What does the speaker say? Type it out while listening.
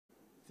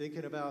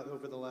thinking about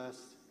over the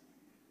last,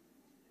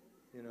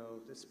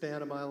 the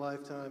span of my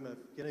lifetime of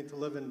getting to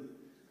live in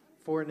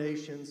 4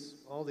 nations,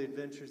 all the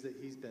adventures that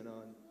he's been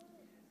on.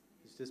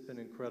 It's just been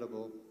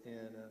incredible.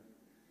 And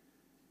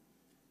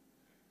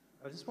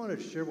I just wanted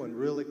to share one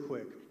really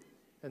quick.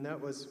 And that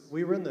was,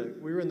 we were in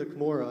the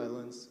Comore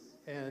Islands,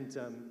 and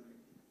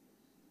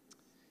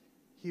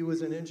he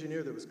was an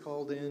engineer that was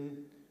called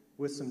in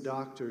with some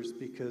doctors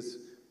because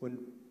when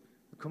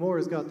the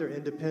Comores got their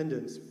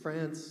independence,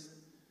 France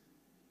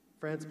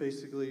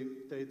basically,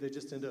 they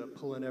just ended up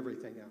pulling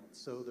everything out.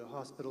 So the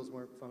hospitals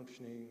weren't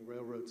functioning,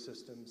 railroad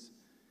systems.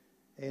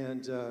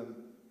 And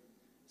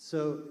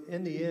so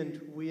in the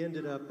end, we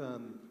ended up,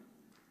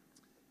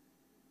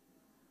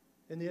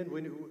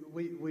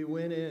 we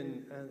went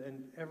in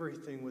and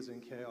everything was in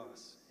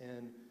chaos.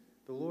 And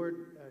the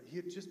Lord, he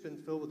had just been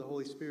filled with the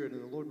Holy Spirit,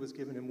 and the Lord was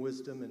giving him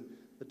wisdom. And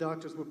the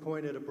doctors would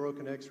point at a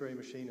broken x-ray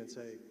machine and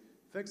say,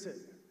 fix it.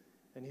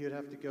 And he would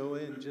have to go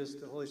in,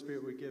 the Holy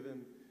Spirit would give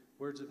him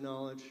words of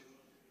knowledge,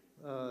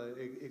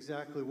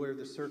 exactly where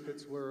the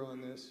circuits were on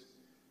this.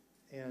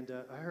 And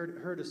I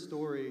heard a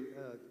story,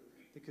 I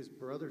think his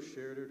brother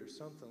shared it or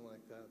something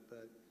like that,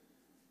 but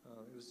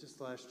it was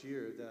just last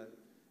year that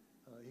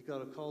he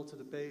got a call to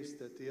the base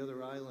that the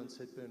other islands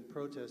had been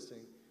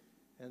protesting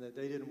and that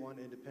they didn't want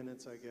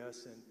independence, I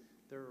guess, and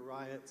there were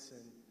riots,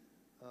 and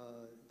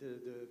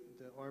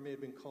the army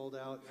had been called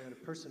out, and a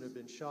person had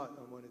been shot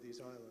on one of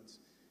these islands.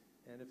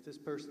 And if this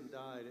person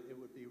died, it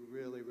would be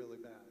really, really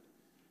bad,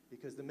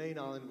 because the main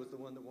island was the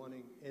one that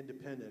wanted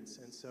independence.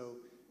 And so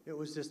it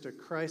was just a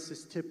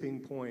crisis tipping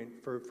point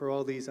for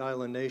all these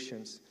island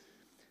nations.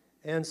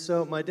 And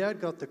so my dad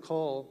got the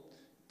call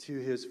to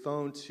his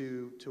phone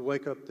to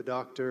wake up the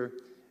doctor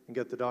and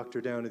get the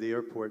doctor down to the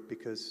airport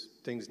because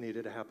things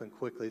needed to happen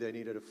quickly. They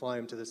needed to fly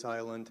him to this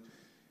island.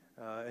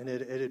 And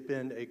it had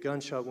been a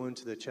gunshot wound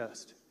to the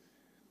chest.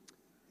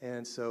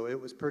 And so it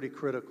was pretty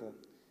critical.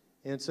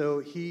 And so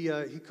he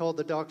called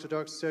the doctor. The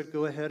doctor said,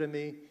 go ahead of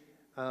me.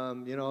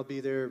 I'll be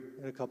there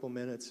in a couple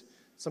minutes.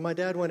 So my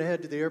dad went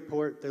ahead to the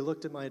airport. They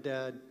looked at my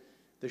dad.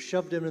 They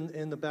shoved him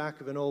in the back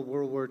of an old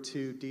World War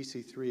II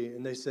DC-3,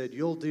 and they said,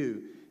 you'll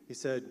do. He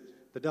said,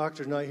 the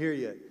doctor's not here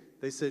yet.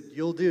 They said,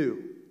 you'll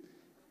do.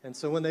 And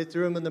so when they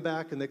threw him in the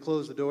back and they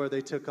closed the door,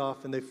 they took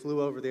off and they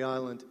flew over the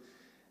island.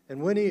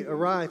 And when he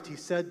arrived, he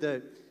said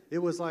that it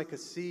was like a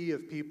sea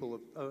of people,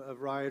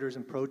 of rioters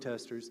and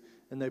protesters,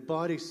 and they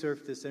body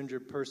surfed this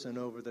injured person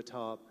over the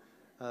top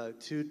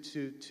to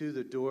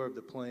the door of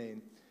the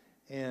plane.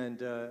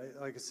 And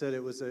like I said,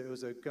 it was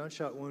a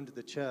gunshot wound to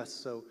the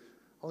chest, so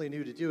all he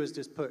knew to do is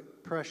just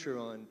put pressure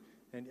on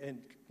and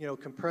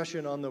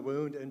compression on the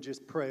wound and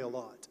just pray a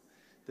lot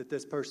that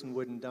this person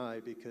wouldn't die,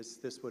 because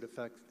this would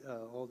affect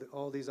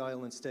all these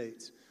island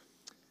states.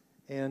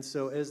 And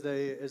so as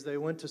they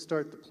went to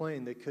start the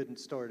plane, they couldn't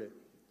start it.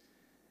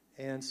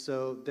 And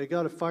so they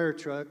got a fire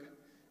truck,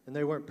 and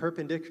they went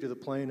perpendicular to the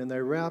plane, and they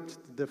wrapped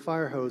the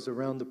fire hose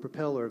around the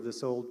propeller of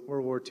this old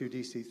World War II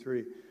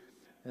DC-3.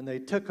 And they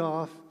took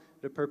off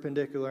at a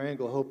perpendicular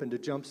angle, hoping to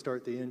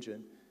jumpstart the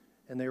engine,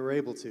 and they were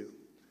able to.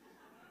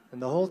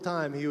 And the whole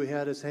time he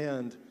had his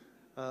hand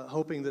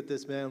hoping that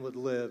this man would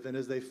live. And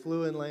as they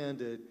flew and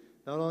landed,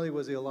 not only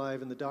was he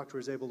alive and the doctor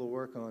was able to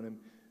work on him,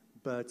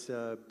 but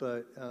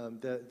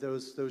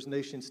those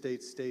nation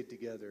states stayed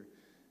together.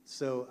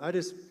 So I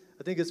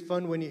think it's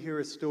fun when you hear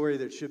a story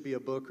that should be a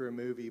book or a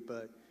movie,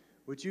 but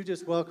would you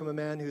just welcome a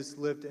man who's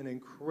lived an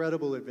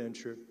incredible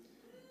adventure?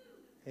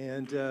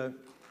 And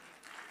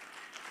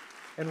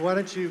why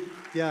don't you,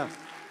 yeah.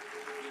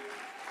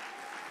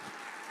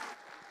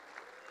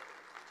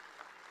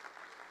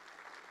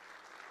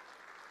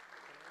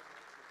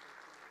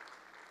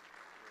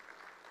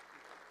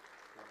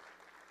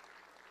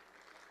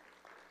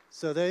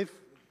 So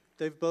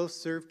they've both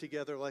served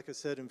together, like I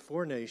said, in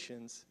 4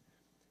 nations,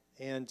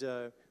 and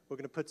we're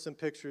going to put some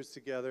pictures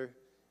together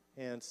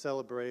and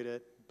celebrate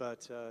it.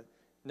 But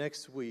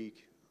next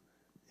week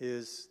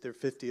is their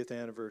 50th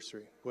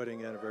anniversary,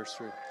 wedding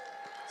anniversary.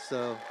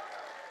 So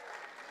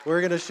we're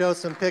going to show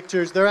some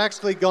pictures. They're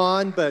actually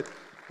gone, but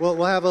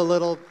we'll have a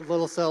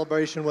little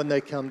celebration when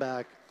they come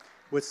back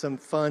with some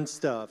fun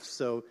stuff.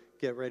 So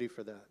get ready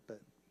for that.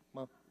 But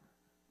Mom.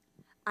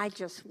 I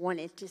just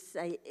wanted to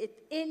say, if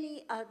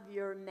any of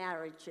your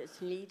marriages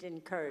need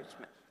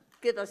encouragement,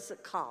 give us a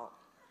call.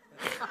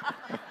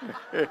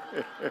 Here,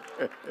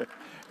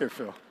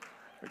 Phil.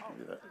 I'll give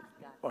you that.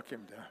 Walk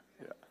him down.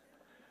 Yeah.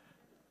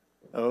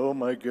 Oh,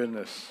 my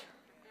goodness.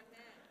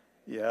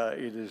 Yeah,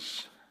 it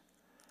is.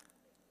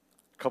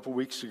 A couple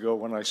weeks ago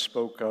when I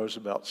spoke, I was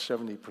about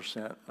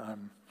 70%.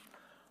 I'm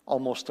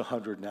almost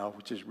 100 now,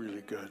 which is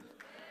really good.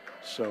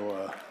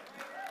 So,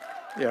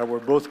 yeah, we're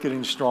both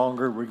getting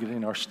stronger. We're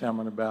getting our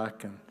stamina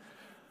back, and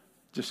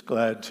just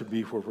glad to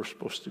be where we're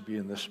supposed to be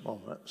in this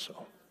moment.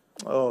 So,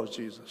 oh,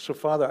 Jesus. So,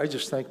 Father, I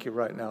just thank you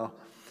right now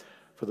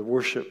for the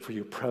worship, for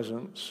your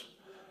presence.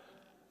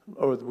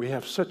 Oh, we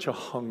have such a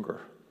hunger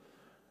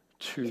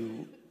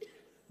to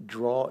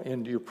draw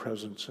into your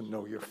presence and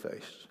know your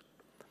face.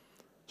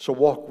 So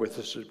walk with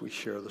us as we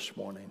share this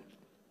morning.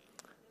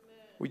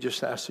 we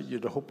just ask that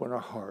you'd open our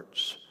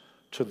hearts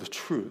to the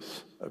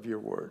truth of your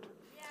word.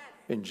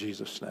 In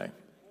Jesus' name.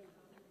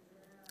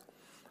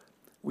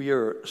 We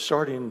are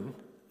starting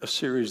a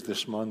series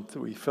this month.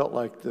 We felt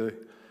like the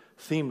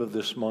theme of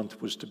this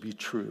month was to be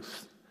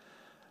truth.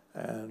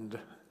 And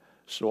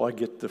so I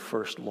get the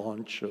first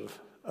launch of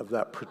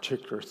that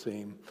particular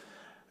theme.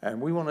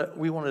 And we want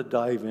to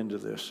dive into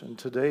this. And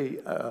today,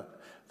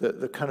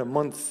 the kind of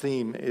month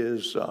theme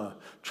is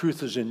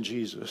truth is in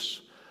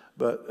Jesus.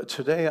 But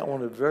today I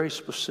want to very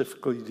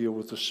specifically deal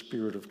with the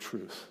spirit of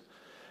truth.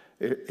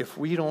 If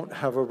we don't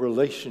have a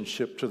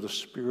relationship to the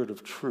spirit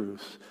of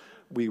truth,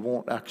 we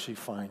won't actually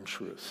find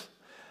truth.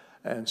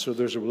 And so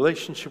there's a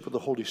relationship with the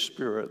Holy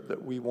Spirit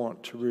that we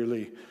want to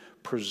really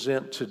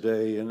present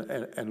today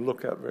and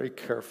look at very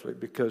carefully,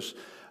 because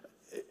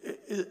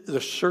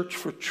the search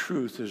for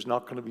truth is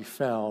not going to be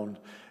found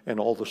in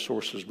all the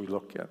sources we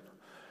look at.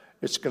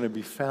 It's going to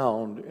be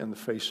found in the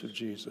face of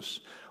Jesus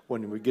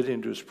when we get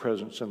into his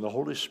presence. And the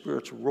Holy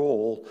Spirit's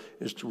role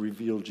is to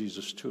reveal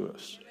Jesus to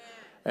us.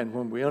 And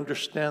when we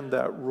understand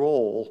that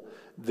role,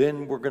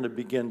 then we're going to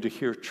begin to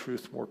hear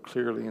truth more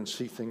clearly and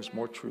see things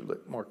more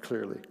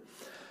clearly.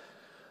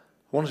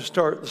 I want to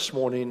start this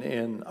morning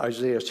in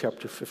Isaiah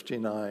chapter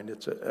 59.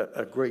 It's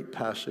a great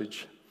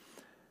passage.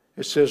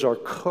 It says, our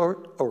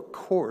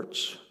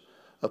courts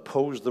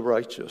oppose the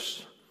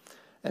righteous,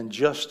 and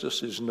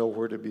justice is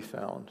nowhere to be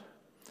found.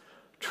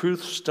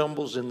 Truth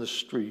stumbles in the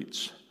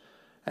streets,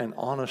 and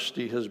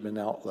honesty has been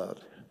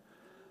outlawed.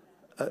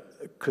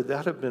 Could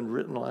that have been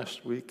written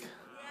last week?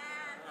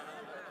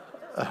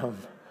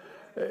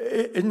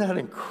 Isn't that an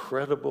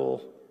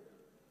incredible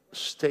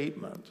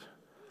statement?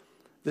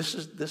 This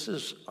is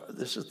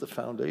the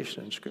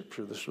foundation in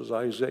Scripture. This was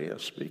Isaiah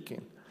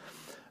speaking.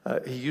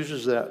 He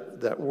uses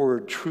that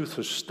word, truth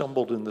has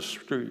stumbled in the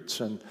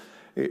streets, and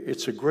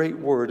it's a great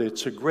word.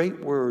 It's a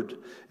great word.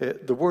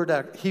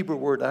 The Hebrew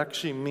word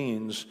actually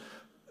means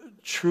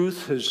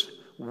truth has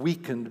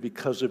weakened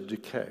because of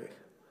decay.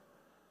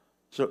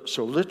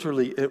 So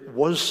literally it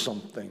was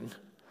something,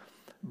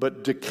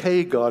 but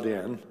decay got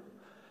in,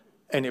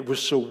 and it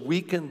was so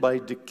weakened by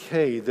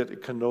decay that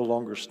it can no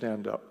longer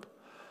stand up.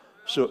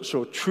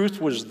 So truth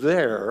was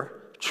there,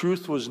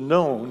 truth was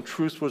known,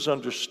 truth was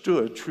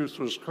understood, truth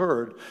was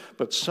heard,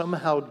 but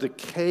somehow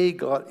decay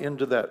got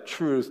into that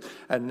truth,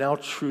 and now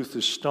truth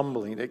is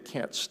stumbling. It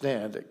can't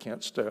stand, it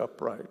can't stay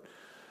upright.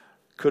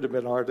 Could have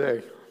been our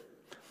day.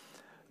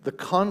 The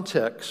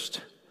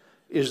context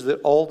is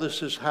that all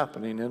this is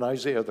happening in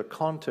Isaiah. The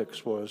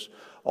context was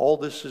all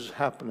this is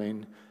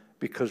happening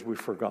because we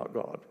forgot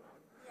God.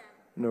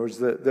 In other words,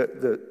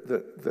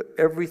 that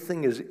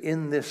everything is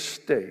in this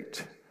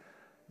state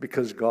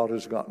because God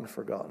has gotten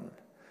forgotten.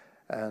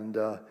 And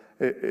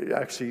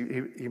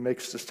actually, he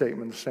makes the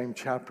statement in the same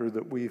chapter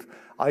that we've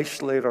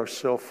isolated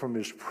ourselves from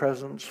his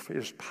presence,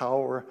 his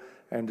power,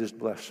 and his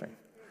blessing.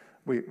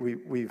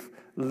 We've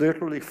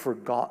literally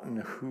forgotten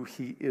who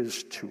he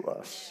is to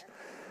us.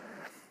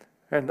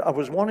 And I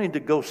was wanting to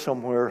go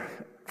somewhere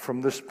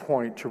from this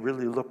point to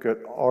really look at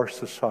our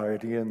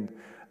society and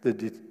the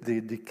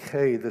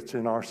decay that's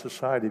in our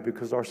society,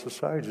 because our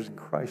society is in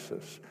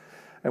crisis.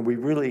 And we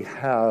really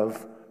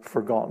have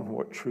forgotten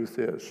what truth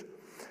is.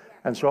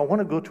 And so I want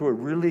to go to a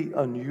really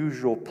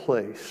unusual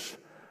place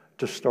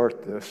to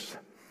start this.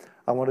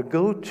 I want to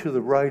go to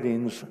the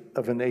writings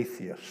of an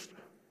atheist.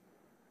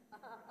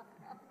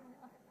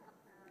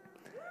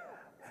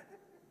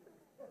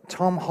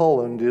 Tom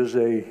Holland is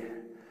a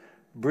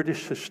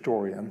British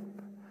historian.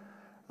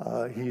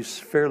 He's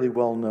fairly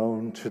well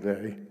known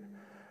today.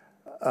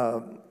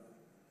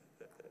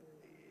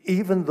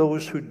 Even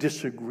those who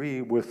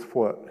disagree with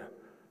what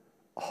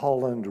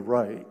Holland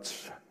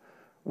writes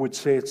would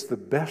say it's the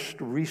best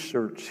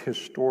researched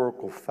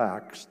historical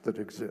facts that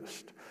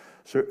exist.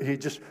 So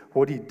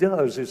what he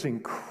does is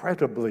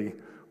incredibly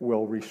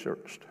well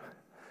researched.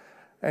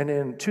 And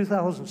in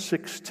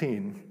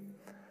 2016,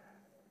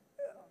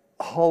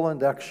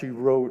 Holland actually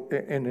wrote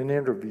in an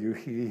interview,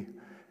 he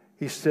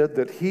said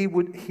that he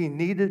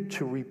needed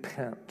to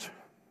repent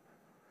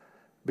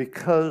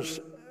because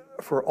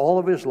for all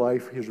of his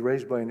life, he was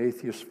raised by an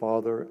atheist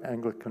father,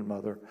 Anglican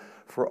mother.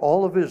 For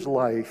all of his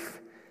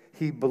life,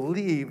 he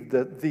believed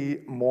that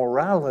the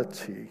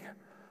morality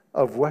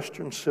of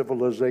Western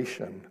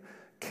civilization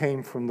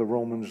came from the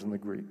Romans and the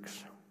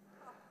Greeks.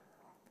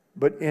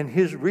 But in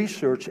his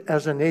research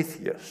as an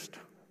atheist,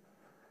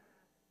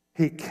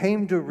 he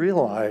came to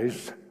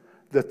realize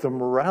that the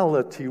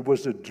morality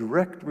was a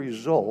direct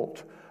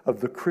result of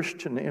the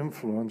Christian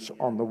influence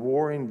on the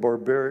warring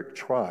barbaric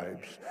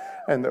tribes,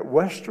 and that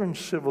Western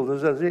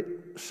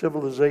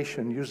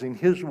civilization, using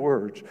his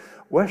words,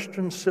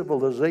 Western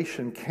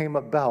civilization came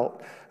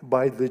about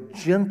by the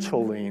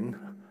gentling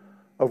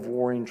of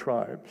warring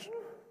tribes.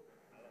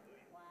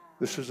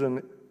 This is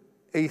an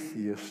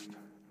atheist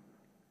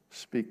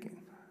speaking.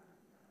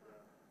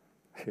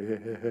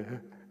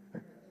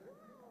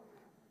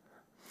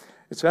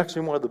 It's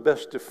actually one of the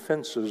best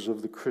defenses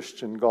of the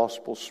Christian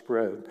gospel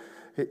spread.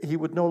 He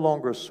would no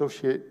longer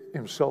associate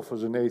himself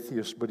as an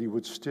atheist, but he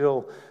would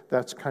still,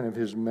 that's kind of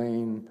his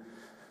main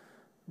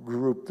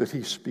group that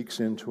he speaks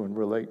into and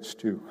relates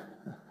to.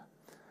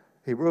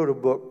 He wrote a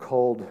book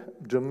called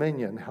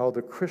Dominion, How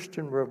the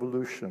Christian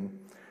Revolution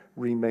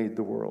Remade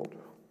the World.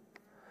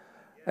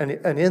 And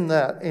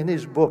in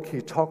his book, he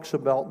talks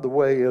about the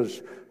way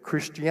as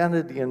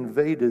Christianity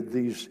invaded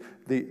these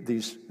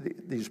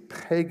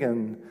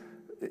pagan,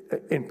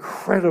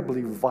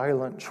 incredibly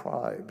violent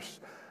tribes,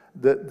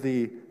 that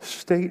the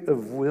state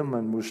of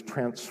women was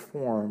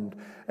transformed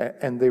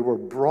and they were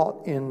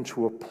brought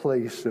into a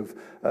place of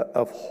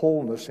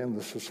wholeness in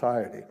the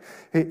society.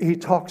 He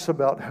talks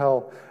about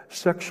how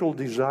sexual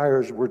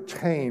desires were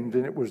tamed,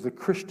 and it was the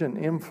Christian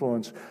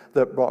influence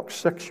that brought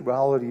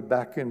sexuality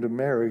back into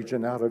marriage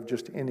and out of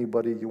just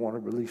anybody you want to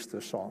release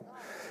this on.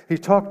 He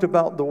talked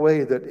about the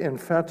way that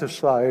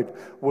infanticide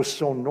was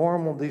so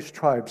normal in these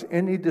tribes.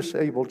 Any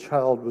disabled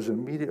child was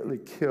immediately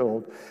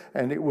killed,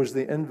 and it was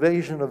the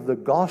invasion of the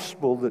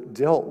gospel that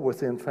dealt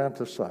with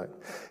infanticide.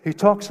 He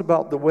talks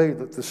about the way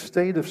that the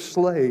state of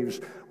slaves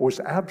was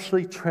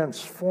absolutely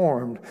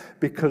transformed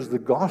because the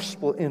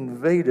gospel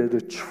invaded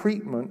a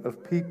treatment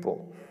of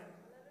people.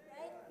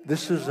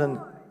 This is an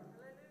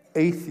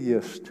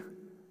atheist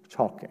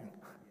talking.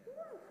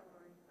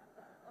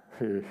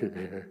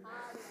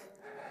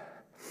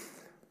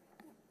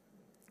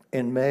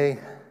 In May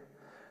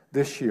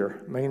this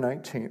year, May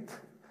 19th,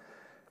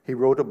 he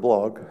wrote a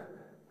blog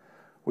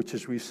which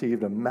has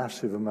received a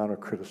massive amount of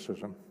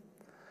criticism.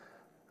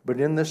 But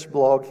in this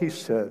blog, he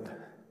said,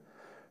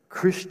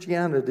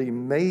 Christianity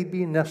may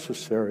be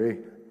necessary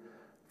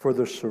for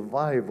the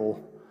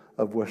survival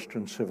of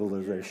Western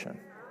civilization.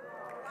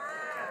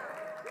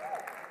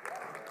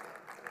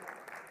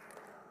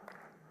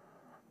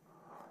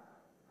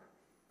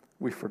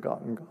 We've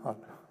forgotten God.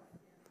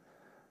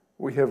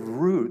 We have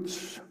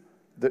roots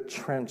that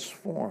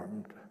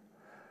transformed,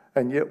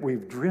 and yet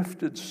we've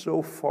drifted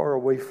so far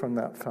away from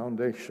that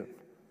foundation.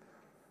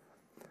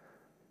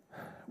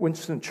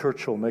 Winston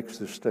Churchill makes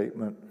this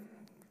statement.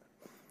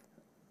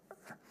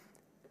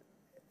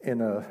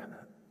 In a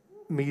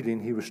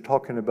meeting, he was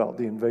talking about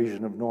the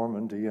invasion of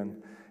Normandy,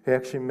 and he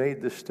actually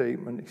made this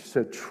statement. He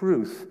said,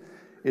 truth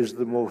is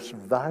the most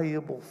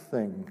valuable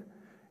thing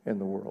in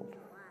the world.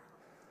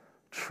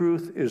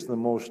 Truth is the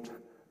most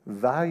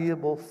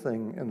valuable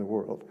thing in the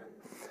world.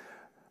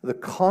 The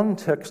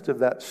context of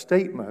that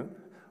statement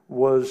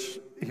was,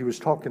 he was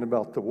talking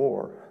about the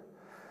war.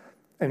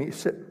 And he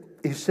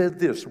said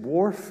this,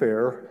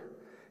 warfare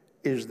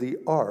is the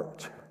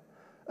art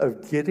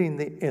of getting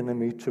the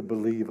enemy to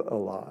believe a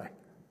lie.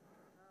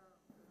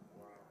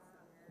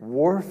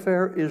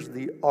 Warfare is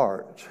the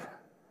art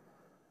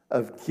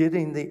of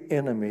getting the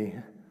enemy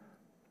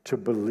to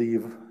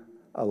believe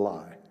a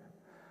lie.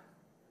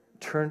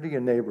 Turn to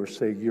your neighbor,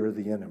 say, you're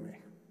the enemy.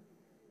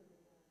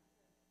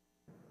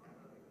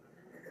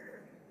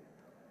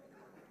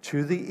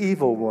 To the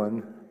evil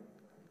one,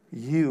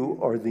 you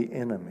are the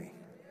enemy.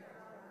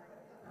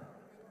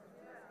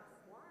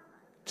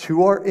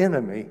 To our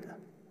enemy,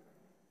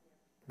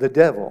 the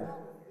devil,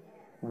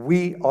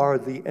 we are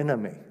the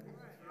enemy.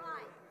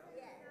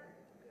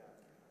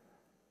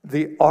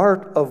 The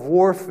art of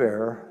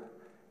warfare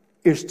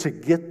is to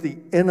get the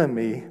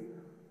enemy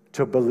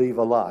to believe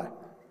a lie.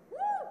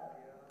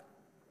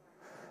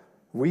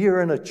 We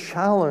are in a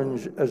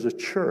challenge as a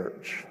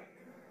church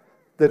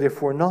that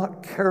if we're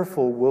not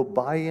careful, we'll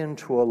buy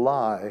into a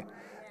lie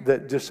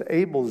that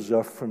disables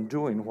us from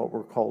doing what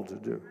we're called to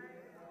do.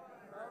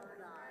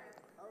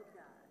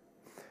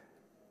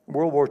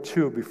 World War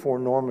II, before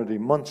Normandy,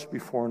 months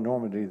before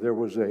Normandy, there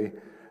was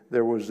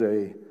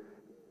a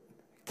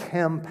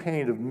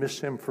campaign of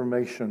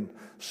misinformation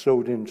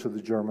sowed into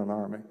the German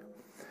army.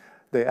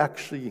 They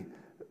actually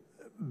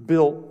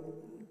built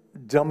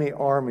dummy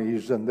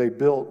armies, and they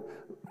built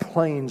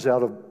planes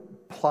out of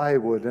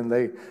plywood, and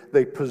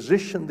they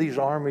positioned these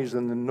armies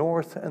in the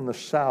north and the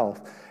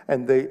south,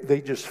 and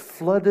they just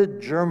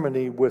flooded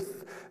Germany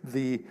with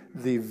the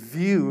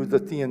view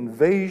that the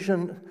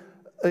invasion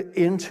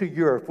into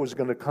Europe was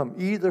going to come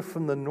either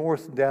from the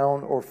north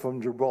down or from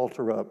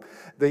Gibraltar up.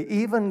 They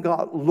even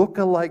got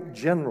look-alike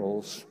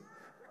generals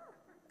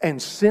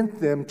and sent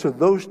them to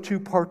those two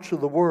parts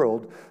of the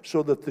world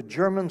so that the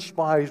German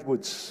spies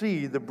would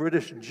see the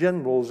British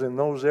generals in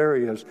those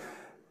areas.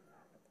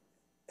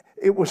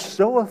 It was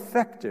so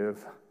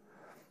effective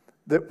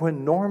that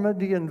when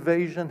Normandy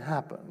invasion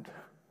happened,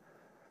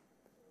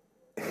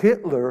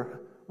 Hitler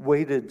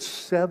waited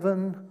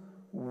 7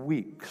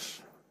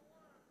 weeks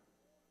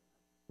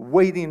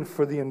waiting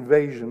for the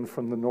invasion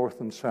from the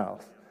north and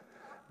south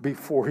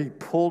before he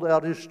pulled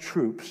out his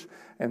troops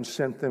and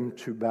sent them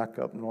to back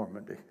up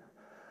Normandy.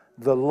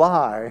 The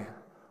lie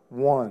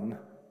won.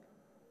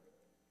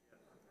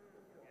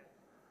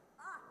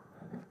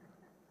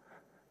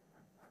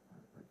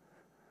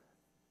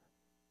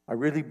 I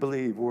really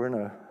believe we're in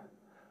a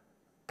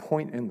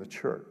point in the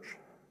church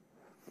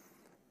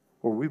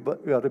where we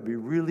got to be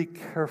really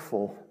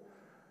careful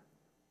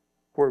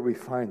where we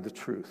find the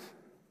truth.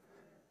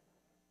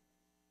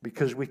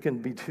 Because we can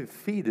be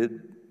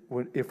defeated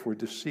if we're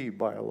deceived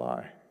by a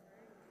lie.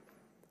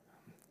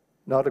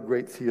 Not a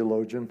great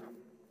theologian.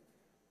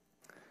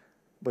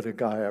 but a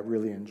guy I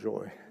really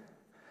enjoy.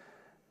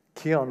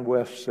 Keon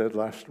West said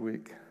last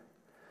week,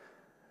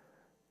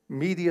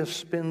 media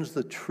spins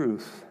the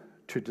truth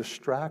to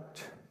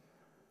distract,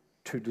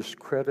 to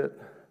discredit,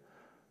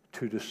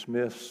 to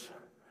dismiss,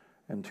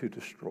 and to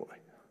destroy.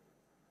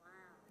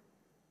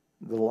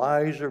 The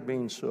lies are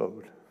being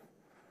sowed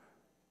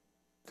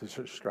to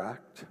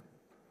distract,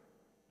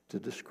 to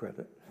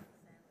discredit,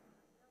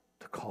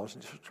 to cause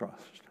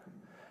distrust.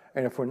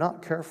 And if we're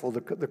not careful,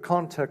 the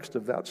context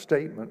of that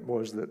statement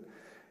was that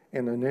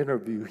in an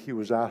interview he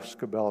was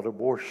asked about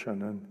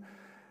abortion, and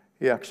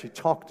he actually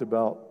talked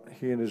about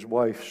he and his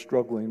wife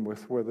struggling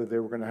with whether they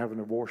were going to have an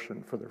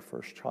abortion for their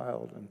first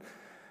child. And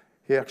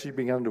he actually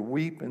began to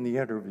weep in the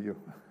interview.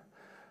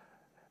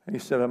 And he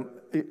said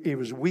he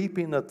was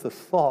weeping at the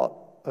thought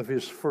of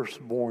his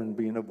firstborn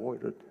being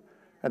aborted,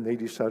 and they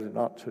decided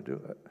not to do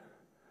it.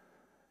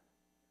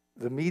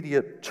 The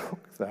media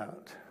took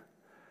that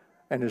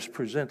and has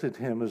presented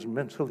him as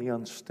mentally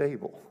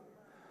unstable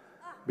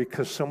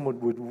because someone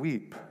would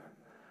weep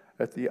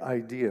at the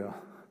idea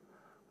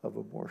of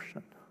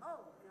abortion.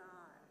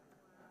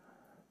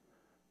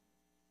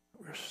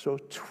 We're so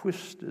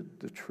twisted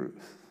the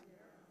truth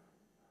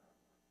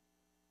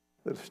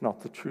that it's not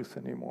the truth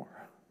anymore.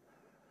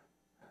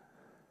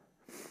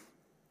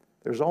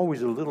 There's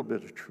always a little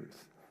bit of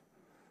truth.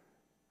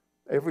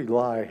 Every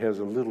lie has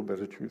a little bit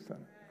of truth in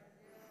it.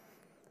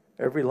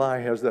 Every lie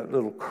has that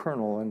little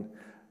kernel, and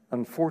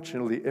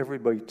unfortunately,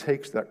 everybody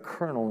takes that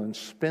kernel and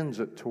spins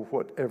it to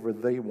whatever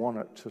they want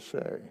it to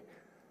say.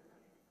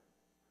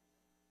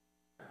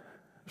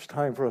 It's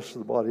time for us,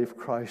 the body of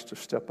Christ, to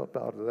step up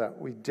out of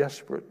that. We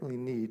desperately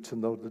need to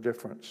know the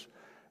difference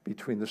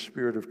between the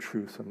spirit of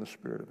truth and the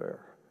spirit of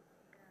error.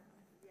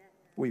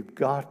 We've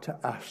got to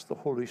ask the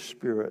Holy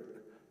Spirit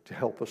to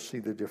help us see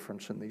the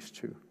difference in these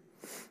two.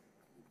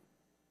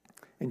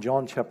 In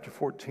John chapter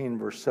 14,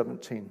 verse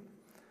 17,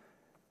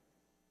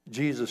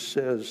 Jesus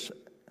says,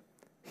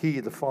 He,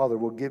 the Father,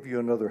 will give you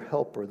another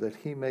helper, that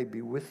He may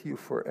be with you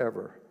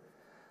forever.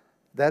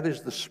 That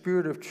is the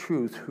Spirit of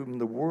truth, whom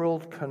the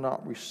world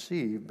cannot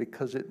receive,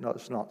 because it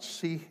does not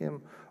see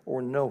Him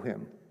or know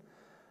Him.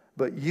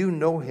 But you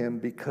know Him,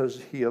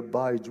 because He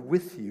abides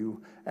with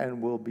you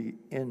and will be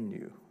in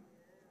you.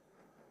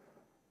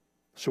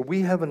 So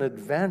we have an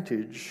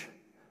advantage,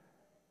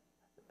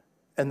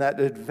 and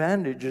that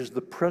advantage is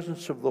the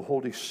presence of the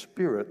Holy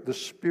Spirit, the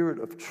Spirit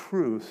of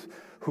truth,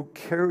 who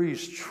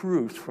carries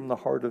truth from the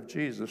heart of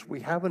Jesus. We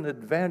have an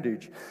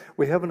advantage.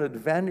 We have an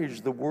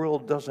advantage the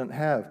world doesn't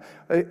have.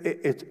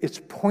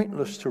 It's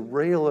pointless to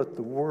rail at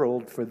the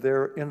world for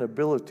their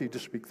inability to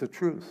speak the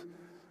truth.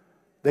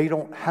 They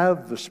don't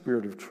have the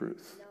Spirit of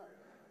truth.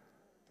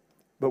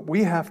 But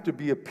we have to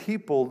be a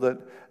people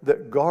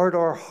that guard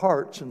our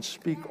hearts and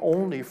speak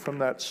only from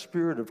that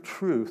Spirit of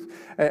truth,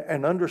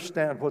 and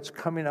understand what's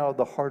coming out of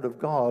the heart of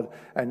God,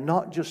 and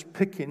not just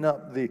picking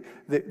up the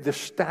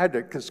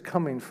static that's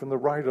coming from the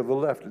right or the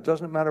left. It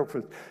doesn't matter if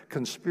it's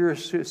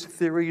conspiracy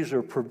theories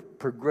or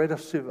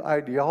progressive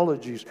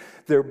ideologies.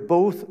 They're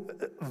both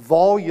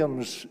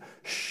volumes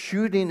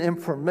shooting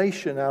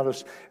information at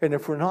us, and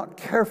if we're not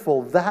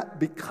careful, that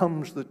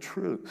becomes the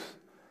truth.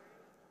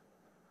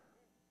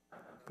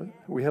 But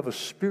we have a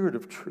spirit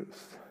of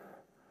truth.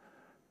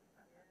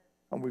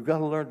 And we've got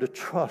to learn to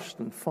trust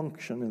and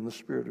function in the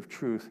spirit of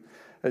truth.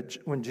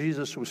 When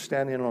Jesus was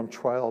standing on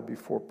trial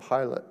before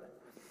Pilate,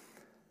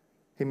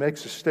 he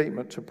makes a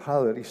statement to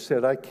Pilate. He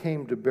said, I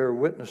came to bear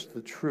witness to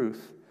the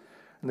truth.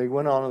 And they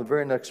went on in the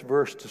very next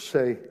verse to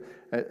say,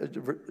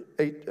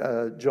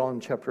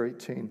 John chapter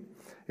 18,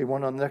 he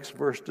went on the next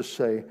verse to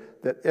say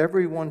that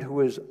everyone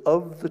who is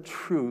of the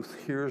truth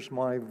hears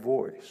my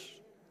voice.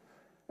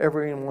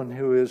 Everyone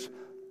who is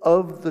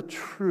of the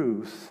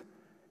truth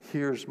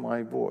hears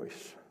my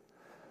voice.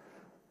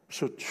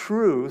 So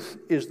truth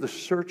is the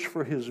search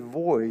for His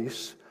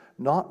voice,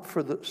 not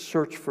for the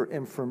search for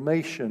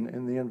information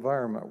in the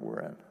environment we're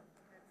in.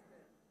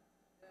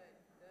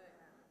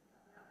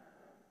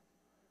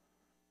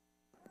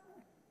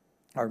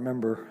 I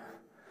remember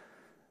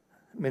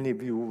many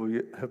of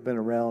you have been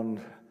around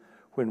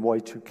when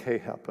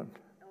Y2K happened.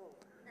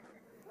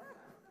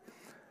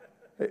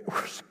 It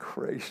was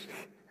crazy.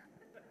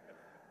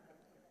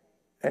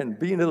 And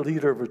being a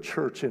leader of a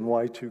church in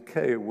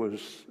Y2K,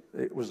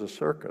 it was a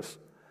circus.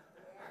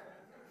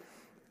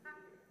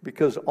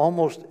 Because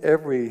almost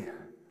every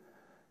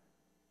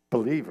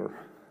believer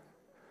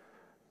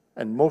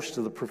and most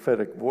of the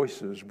prophetic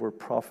voices were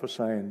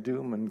prophesying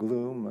doom and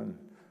gloom and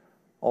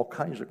all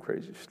kinds of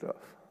crazy stuff.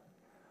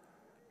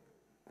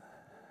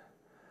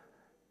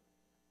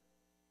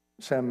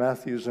 Sam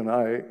Matthews and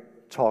I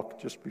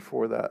talked just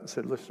before that and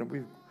said,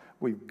 listen,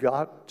 we've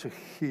got to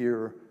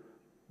hear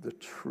the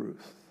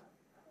truth.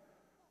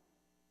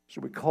 So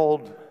we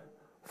called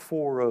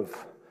 4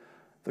 of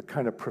the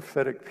kind of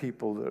prophetic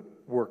people that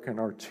work in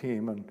our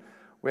team, and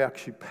we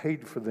actually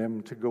paid for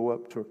them to go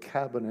up to a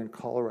cabin in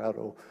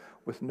Colorado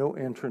with no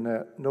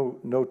internet,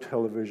 no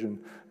television,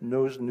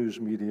 no news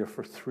media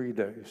for 3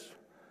 days.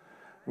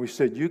 We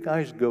said, you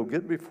guys go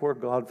get before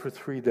God for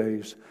 3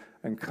 days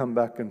and come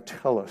back and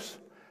tell us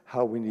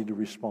how we need to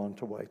respond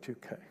to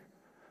Y2K.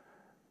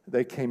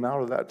 They came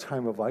out of that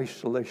time of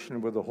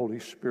isolation with the Holy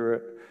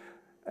Spirit,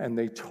 and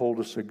they told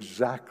us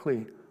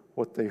exactly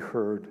what they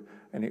heard,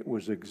 and it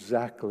was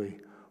exactly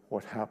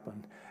what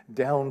happened,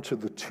 down to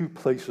the 2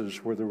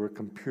 places where there were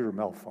computer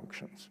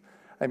malfunctions.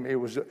 I mean, it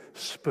was a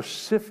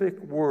specific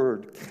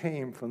word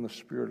came from the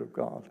Spirit of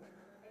God.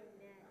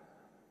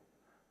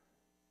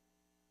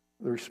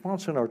 The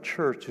response in our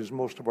church is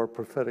most of our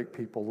prophetic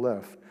people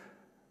left.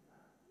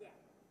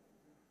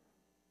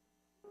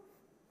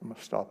 I'm going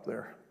to stop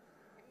there.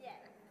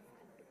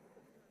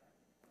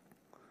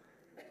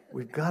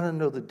 We've got to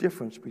know the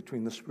difference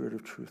between the spirit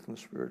of truth and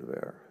the spirit of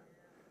error.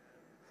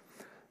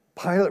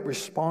 Pilate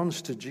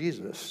responds to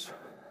Jesus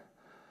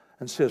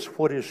and says,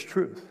 "What is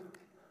truth?"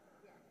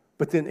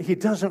 But then he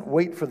doesn't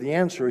wait for the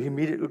answer. He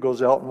immediately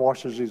goes out and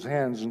washes his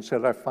hands and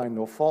said, "I find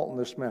no fault in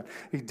this man."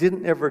 He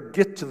didn't ever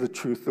get to the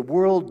truth. The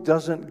world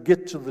doesn't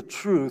get to the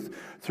truth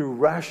through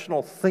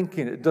rational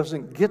thinking. It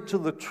doesn't get to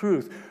the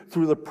truth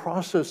through the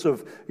process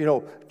of,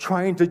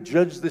 trying to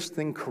judge this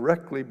thing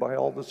correctly by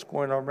all that's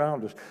going on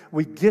around us.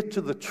 We get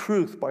to the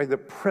truth by the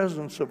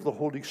presence of the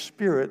Holy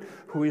Spirit,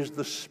 who is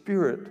the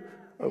Spirit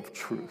of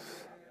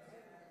truth.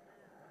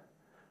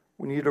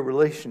 We need a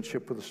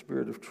relationship with the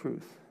Spirit of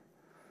truth.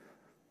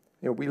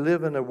 We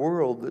live in a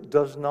world that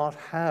does not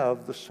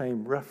have the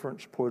same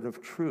reference point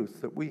of truth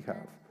that we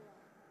have.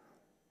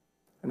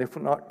 And if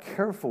we're not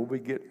careful, we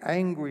get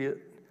angry at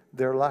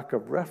their lack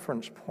of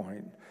reference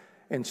point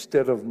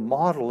instead of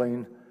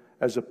modeling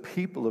as a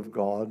people of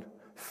God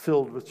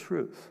filled with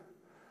truth.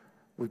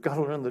 We've got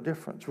to learn the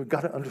difference. We've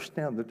got to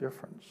understand the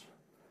difference.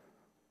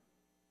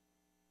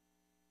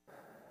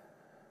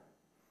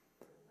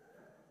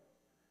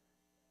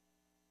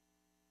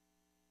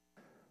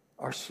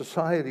 Our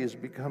society has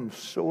become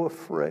so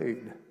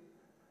afraid.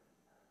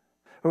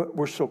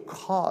 We're so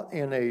caught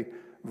in a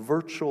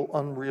virtual,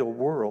 unreal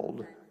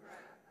world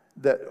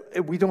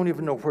that we don't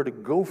even know where to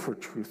go for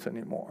truth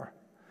anymore.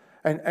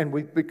 And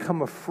we've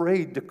become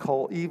afraid to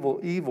call evil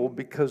evil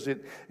because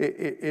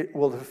it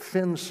will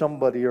offend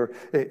somebody, or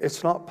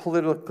it's not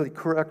politically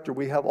correct, or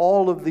we have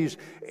all of these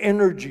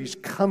energies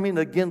coming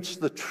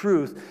against the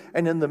truth.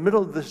 And in the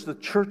middle of this, the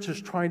church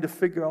is trying to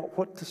figure out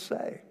what to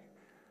say.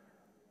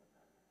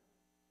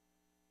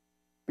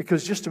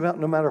 Because just about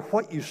no matter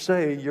what you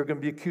say, you're going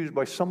to be accused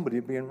by somebody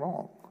of being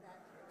wrong.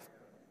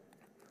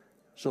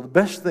 So the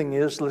best thing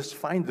is, let's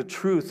find the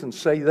truth and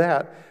say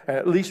that, and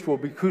at least we'll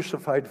be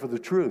crucified for the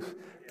truth.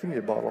 Give me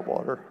a bottle of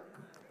water.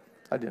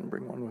 I didn't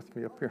bring one with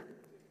me up here.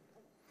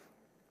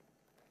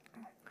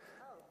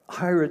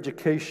 Higher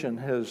education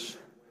has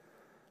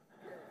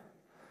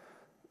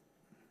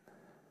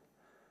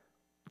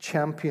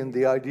championed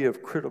the idea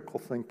of critical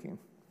thinking,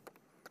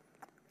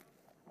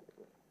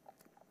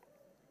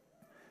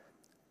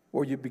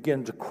 where you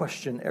begin to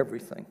question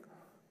everything.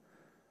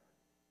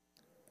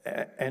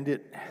 And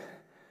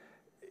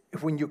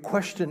when you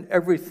question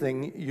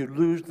everything, you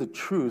lose the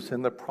truth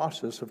in the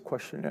process of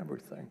questioning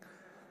everything.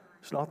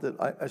 It's not that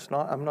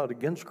I'm not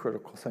against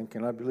critical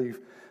thinking. I believe,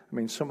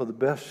 some of the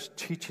best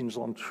teachings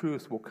on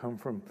truth will come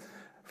from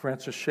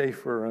Francis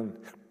Schaeffer and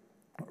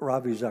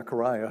Ravi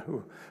Zachariah,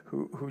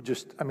 who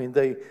just,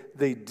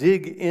 they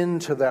dig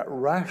into that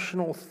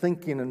rational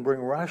thinking and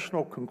bring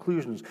rational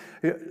conclusions.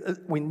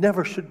 We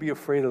never should be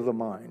afraid of the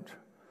mind.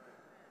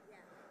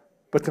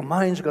 But the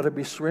mind's got to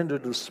be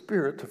surrendered to the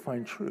Spirit to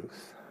find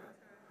truth.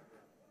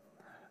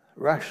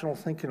 Rational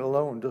thinking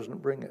alone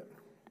doesn't bring it.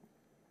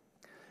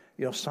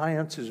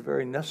 Science is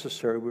very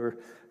necessary. We're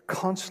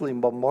constantly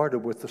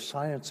bombarded with the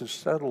science is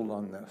settled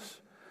on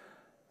this.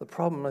 The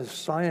problem is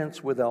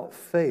science without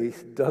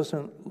faith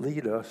doesn't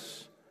lead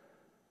us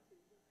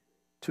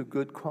to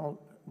good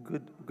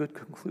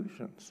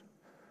conclusions.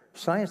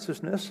 Science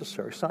is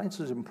necessary. Science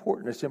is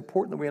important. It's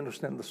important that we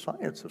understand the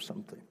science of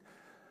something.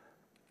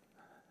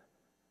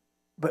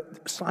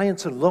 But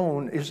science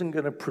alone isn't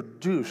going to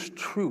produce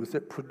truth.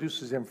 It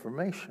produces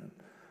information.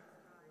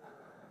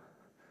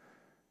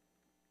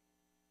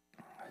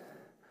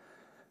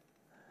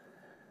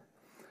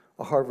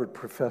 A Harvard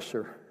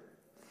professor,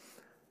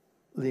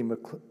 Lee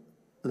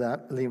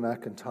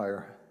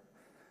McIntyre,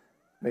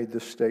 made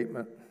this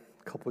statement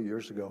a couple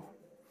years ago.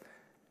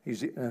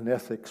 He's an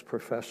ethics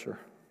professor.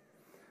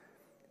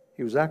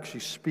 He was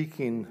actually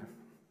speaking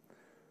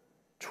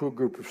to a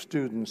group of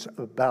students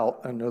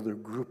about another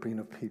grouping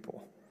of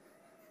people.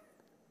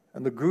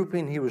 And the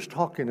grouping he was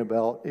talking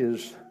about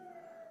is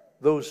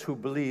those who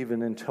believe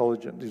in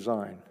intelligent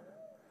design,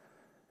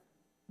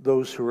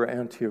 those who are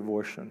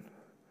anti-abortion,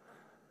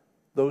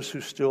 those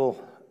who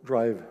still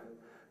drive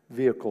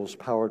vehicles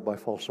powered by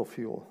fossil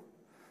fuel,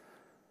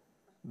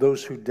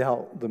 those who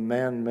doubt the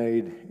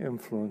man-made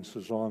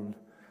influences on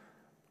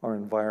our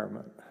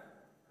environment.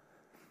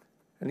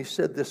 And he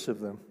said this of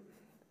them.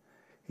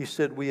 He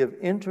said, "We have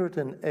entered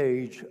an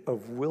age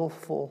of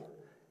willful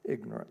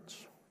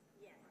ignorance."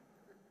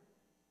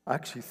 I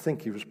actually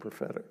think he was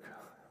prophetic.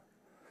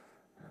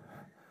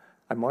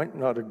 I might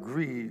not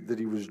agree that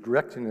he was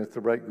directing it at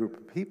the right group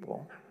of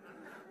people.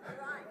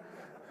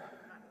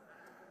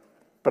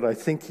 But I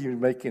think he's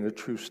making a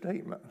true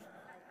statement.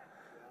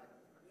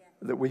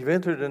 That we've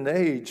entered an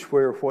age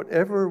where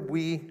whatever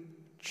we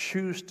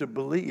choose to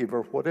believe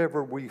or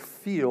whatever we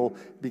feel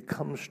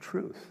becomes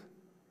truth.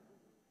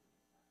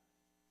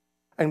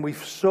 And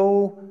we've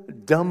so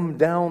dumbed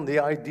down the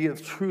idea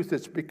of truth,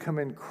 it's become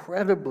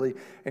incredibly,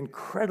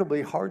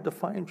 incredibly hard to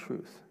find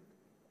truth.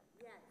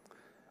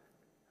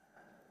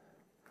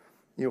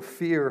 You know,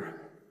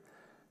 fear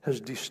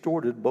has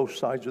distorted both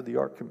sides of the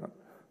argument,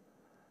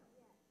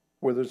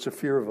 whether it's a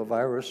fear of a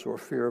virus or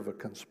fear of a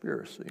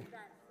conspiracy.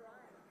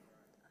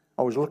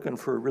 I was looking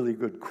for a really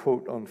good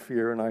quote on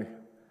fear, and I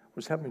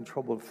was having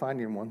trouble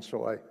finding one,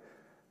 so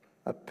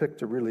I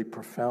picked a really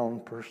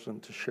profound person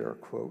to share a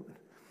quote.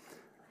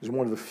 It's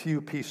one of the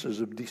few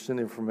pieces of decent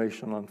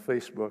information on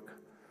Facebook.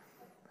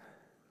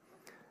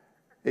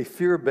 A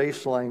fear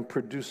baseline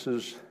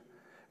produces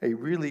a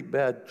really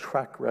bad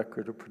track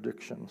record of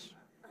predictions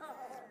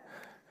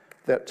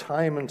that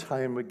time and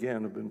time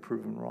again have been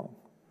proven wrong.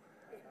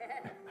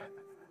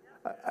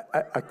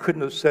 I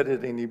couldn't have said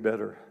it any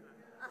better.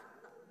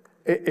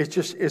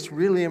 It's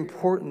really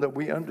important that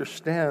we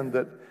understand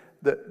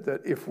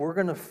that if we're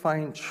going to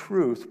find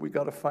truth, we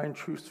got to find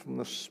truth from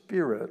the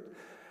Spirit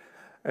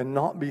and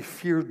not be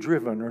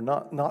fear-driven,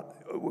 or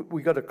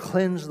we got to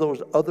cleanse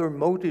those other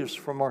motives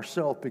from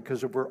ourselves,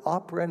 because if we're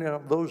operating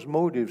on those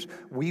motives,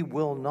 we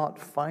will not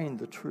find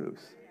the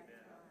truth.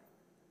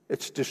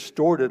 It's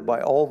distorted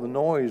by all the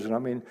noise. And I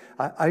mean,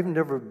 I've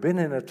never been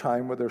in a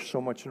time where there's so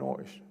much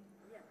noise.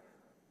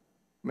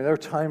 I mean, there are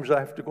times I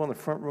have to go in the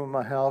front room of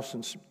my house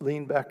and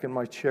lean back in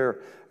my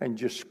chair and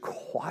just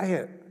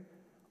quiet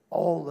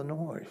all the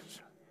noise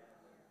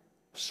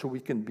so we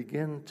can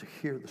begin to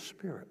hear the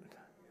Spirit,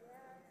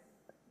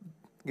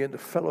 begin to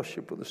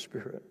fellowship with the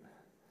Spirit.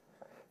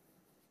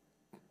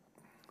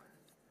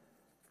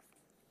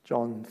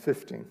 John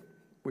 15.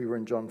 We were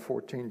in John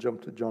 14.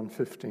 Jump to John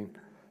 15.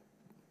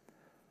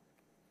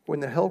 When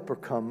the Helper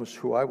comes,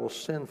 who I will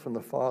send from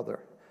the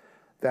Father,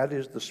 that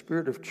is the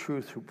Spirit of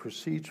truth who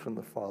proceeds from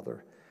the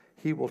Father,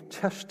 he will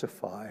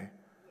testify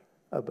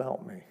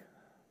about me.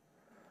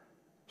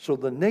 So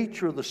the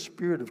nature of the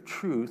Spirit of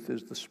truth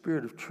is the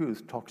Spirit of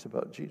truth talks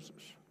about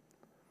Jesus.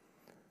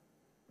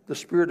 The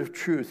Spirit of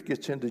truth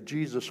gets into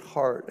Jesus'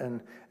 heart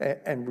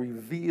and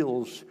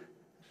reveals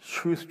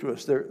truth to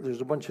us.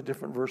 There's a bunch of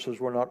different verses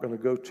we're not going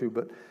to go to,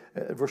 but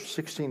verse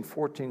 16,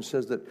 14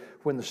 says that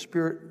when the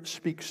Spirit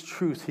speaks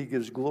truth, he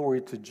gives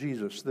glory to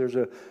Jesus. There's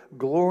a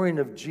glorying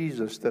of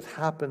Jesus that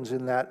happens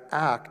in that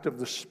act of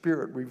the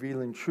Spirit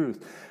revealing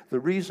truth.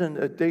 The reason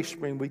at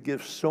Dayspring we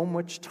give so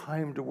much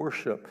time to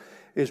worship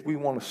is we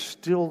want to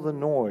still the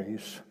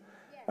noise,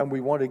 and we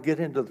want to get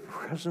into the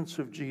presence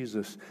of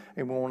Jesus,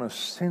 and we want to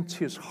sense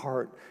his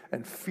heart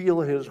and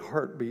feel his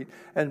heartbeat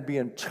and be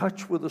in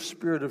touch with the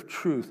Spirit of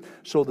truth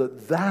so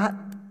that that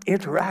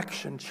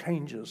interaction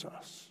changes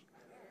us.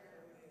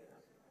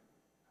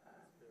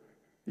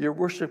 Your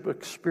worship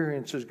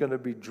experience is going to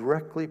be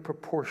directly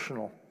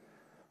proportional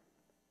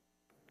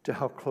to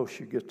how close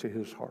you get to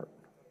his heart.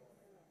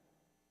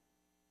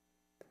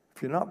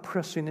 If you're not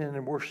pressing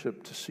in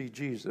worship to see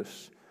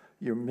Jesus,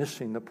 you're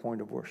missing the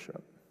point of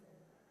worship.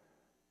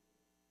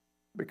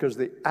 Because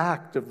the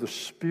act of the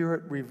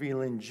Spirit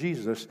revealing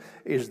Jesus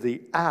is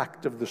the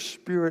act of the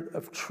Spirit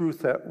of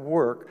truth at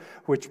work,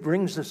 which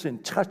brings us in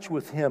touch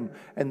with him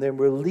and then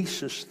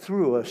releases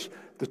through us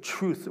the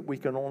truth that we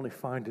can only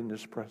find in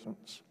his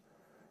presence.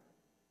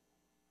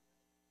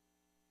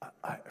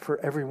 For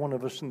every one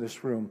of us in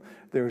this room,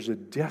 there's a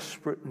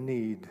desperate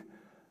need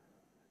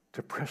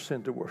to press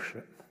into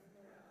worship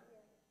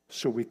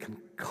so we can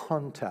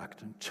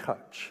contact and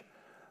touch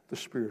the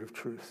Spirit of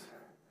truth.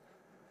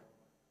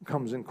 It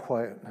comes in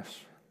quietness.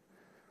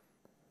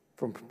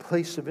 From a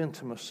place of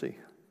intimacy,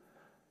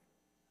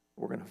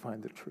 we're going to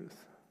find the truth.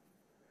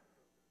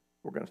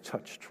 We're going to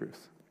touch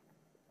truth.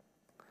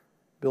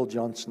 Bill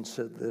Johnson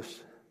said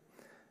this: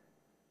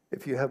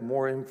 if you have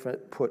more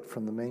input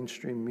from the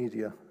mainstream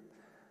media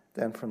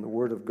than from the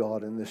Word of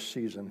God in this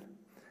season,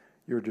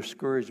 your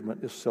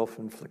discouragement is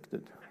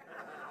self-inflicted.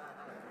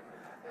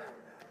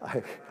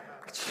 I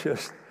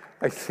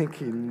think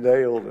he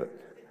nailed it.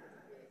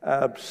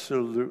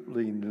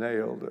 Absolutely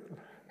nailed it.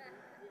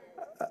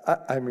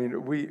 I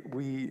mean,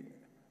 we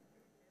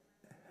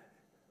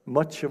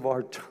much of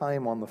our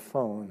time on the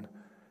phone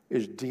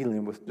is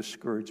dealing with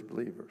discouraged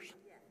believers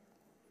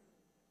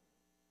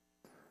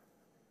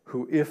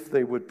who, if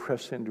they would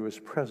press into his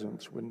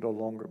presence, would no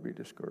longer be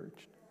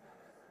discouraged,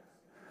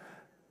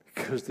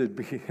 because they'd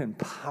be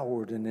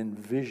empowered and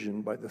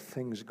envisioned by the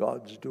things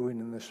God's doing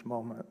in this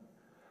moment.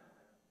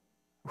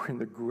 We're in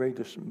the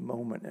greatest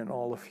moment in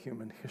all of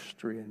human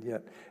history, and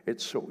yet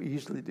it's so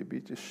easily to be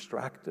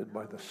distracted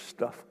by the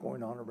stuff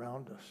going on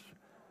around us.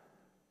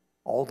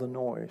 All the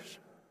noise,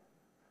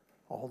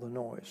 all the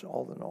noise,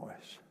 all the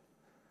noise.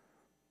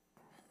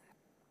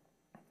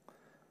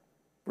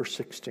 Verse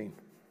 16,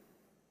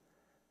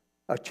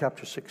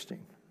 chapter 16.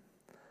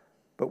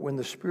 But when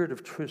the Spirit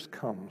of truth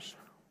comes,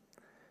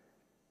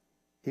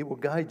 he will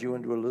guide you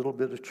into a little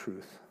bit of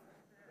truth.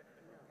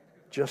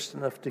 just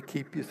enough to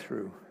keep you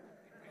through.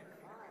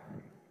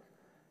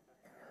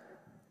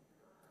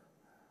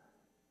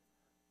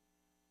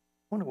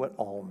 I wonder what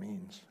all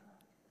means.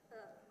 I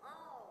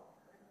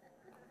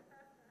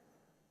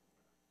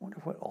wonder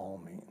what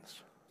all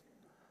means.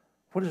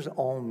 What does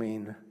all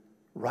mean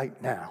right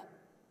now,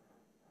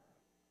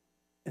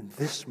 in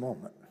this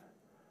moment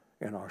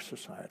in our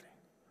society?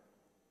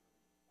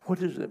 What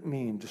does it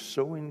mean to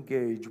so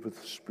engage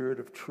with the Spirit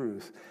of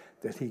truth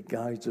that He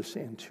guides us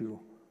into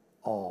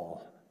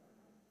all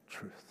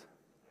truth?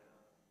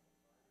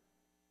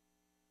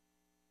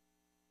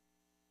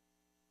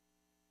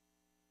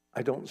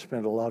 I don't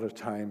spend a lot of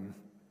time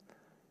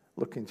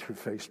looking through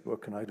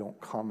Facebook, and I don't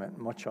comment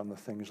much on the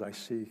things I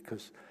see,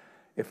 because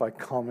if I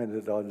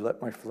commented, I'd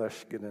let my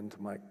flesh get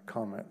into my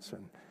comments,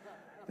 and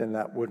then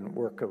that wouldn't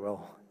work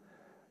well.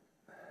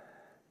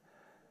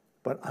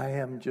 But I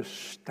am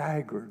just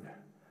staggered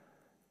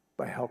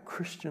by how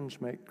Christians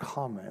make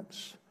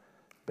comments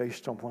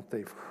based on what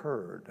they've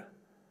heard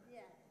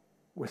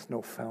with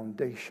no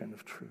foundation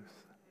of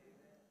truth.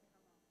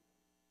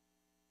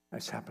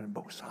 That's happened on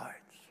both sides.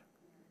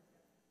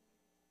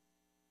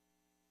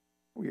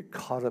 We get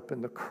caught up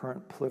in the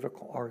current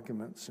political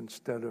arguments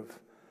instead of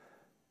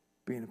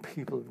being a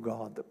people of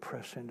God that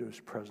press into His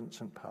presence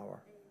and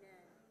power.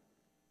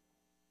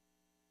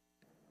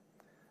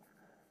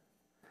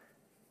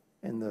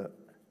 In the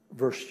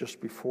verse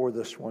just before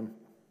this one,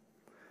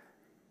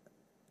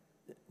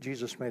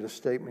 Jesus made a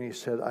statement. He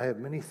said, I have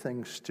many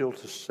things still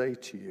to say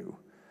to you,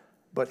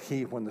 but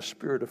He, when the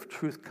Spirit of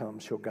truth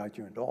comes, He'll guide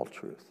you into all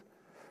truth.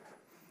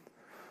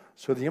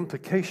 So the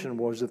implication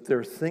was that there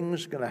are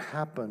things going to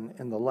happen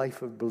in the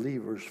life of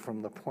believers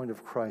from the point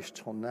of Christ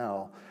till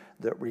now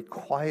that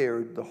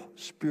required the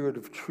Spirit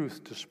of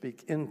truth to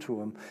speak into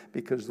them,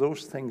 because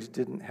those things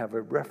didn't have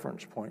a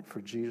reference point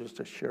for Jesus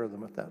to share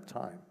them at that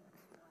time.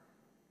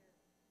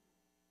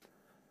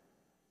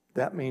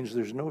 That means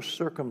there's no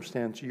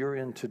circumstance you're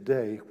in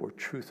today where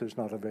truth is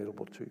not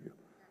available to you.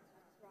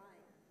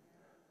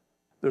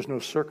 There's no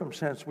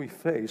circumstance we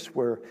face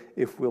where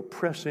if we'll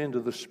press into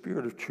the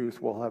Spirit of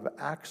truth, we'll have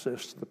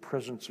access to the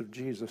presence of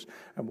Jesus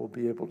and we'll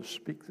be able to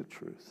speak the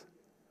truth.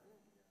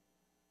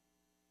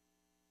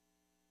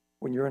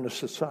 When you're in a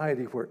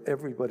society where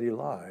everybody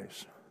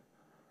lies,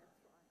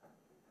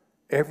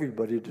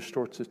 everybody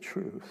distorts the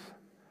truth,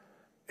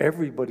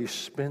 everybody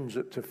spins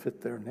it to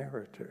fit their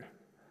narrative,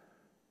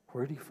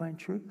 where do you find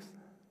truth?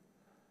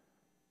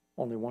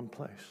 Only one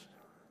place.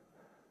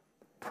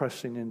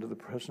 Pressing into the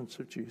presence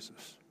of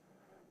Jesus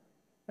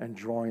and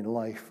drawing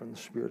life from the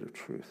Spirit of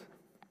truth.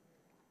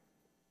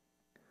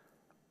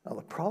 Now,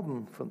 the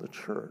problem for the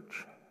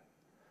church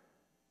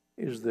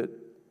is that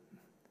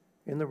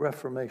in the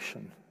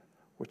Reformation,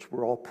 which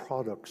were all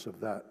products of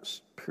that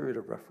period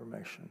of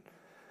Reformation,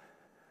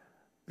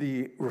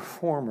 the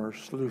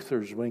reformers,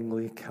 Luther,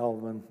 Zwingli,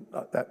 Calvin,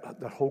 that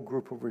whole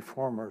group of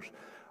reformers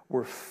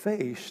were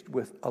faced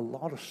with a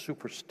lot of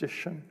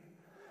superstition.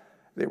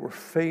 They were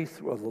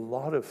faced with a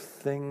lot of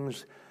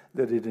things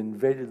that had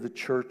invaded the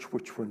church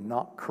which were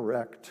not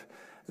correct.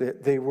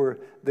 They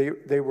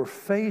were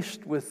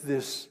faced with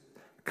this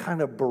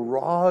kind of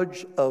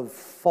barrage of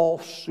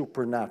false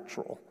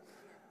supernatural,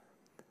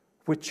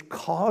 which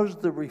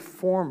caused the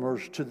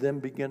reformers to then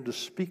begin to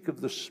speak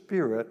of the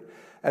Spirit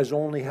as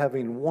only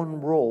having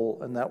one role,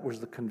 and that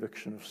was the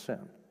conviction of sin.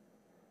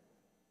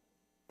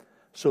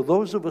 So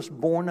those of us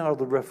born out of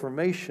the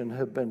Reformation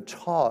have been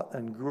taught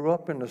and grew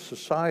up in a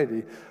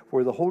society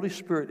where the Holy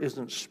Spirit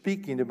isn't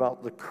speaking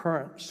about the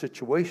current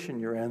situation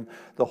you're in.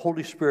 The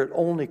Holy Spirit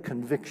only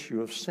convicts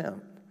you of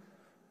sin.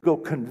 Go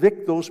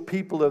convict those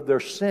people of their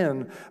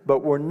sin, but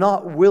we're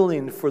not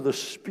willing for the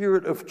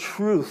Spirit of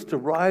truth to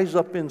rise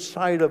up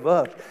inside of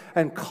us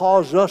and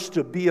cause us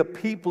to be a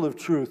people of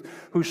truth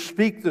who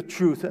speak the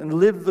truth and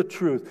live the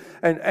truth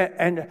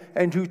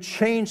and who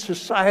change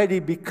society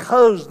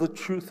because the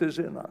truth is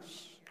in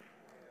us.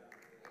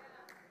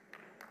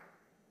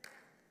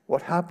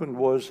 What happened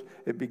was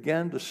it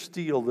began to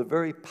steal the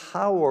very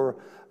power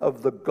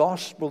of the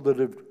gospel that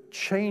had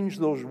changed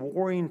those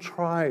warring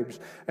tribes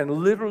and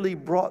literally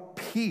brought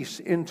peace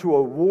into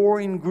a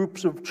warring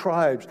groups of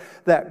tribes.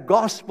 That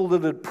gospel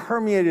that had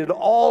permeated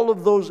all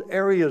of those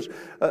areas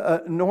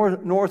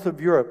north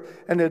of Europe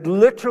and had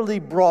literally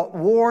brought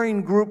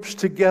warring groups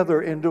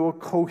together into a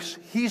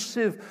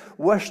cohesive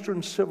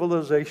Western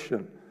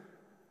civilization.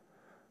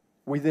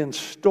 We then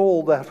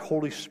stole that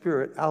Holy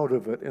Spirit out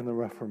of it in the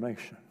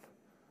Reformation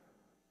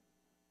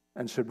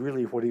and said,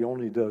 really, what he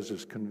only does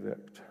is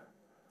convict.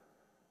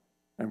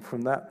 And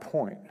from that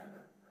point,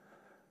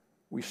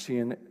 we see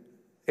an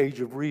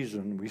age of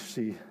reason. We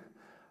see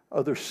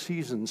other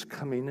seasons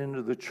coming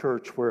into the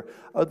church where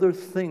other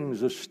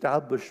things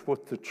establish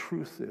what the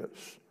truth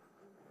is.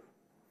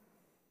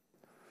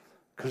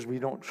 Because we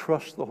don't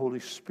trust the Holy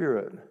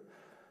Spirit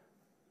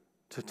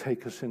to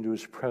take us into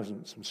His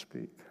presence and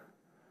speak.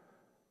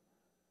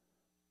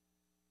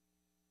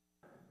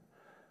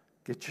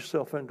 Get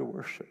yourself into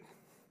worship.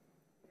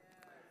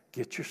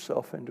 Get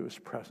yourself into His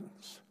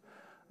presence.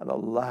 and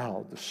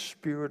allow the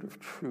Spirit of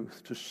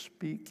truth to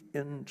speak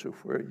into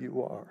where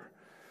you are.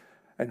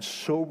 And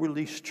so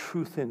release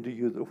truth into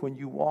you that when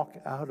you walk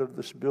out of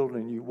this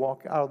building, you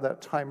walk out of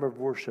that time of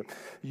worship,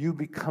 you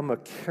become a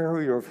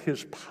carrier of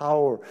His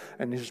power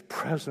and His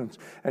presence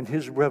and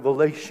His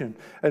revelation.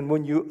 And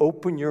when you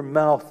open your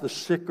mouth, the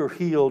sick are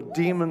healed,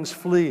 demons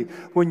flee.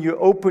 When you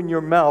open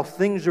your mouth,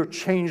 things are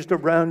changed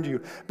around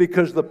you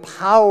because the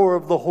power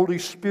of the Holy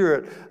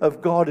Spirit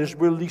of God is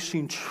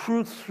releasing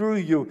truth through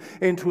you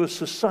into a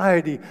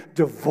society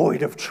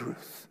devoid of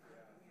truth.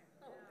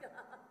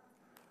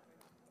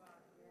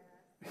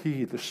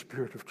 He, the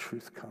Spirit of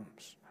truth,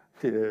 comes.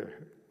 Yeah.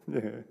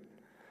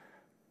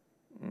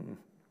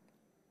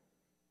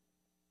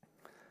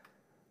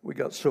 We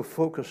got so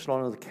focused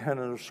on the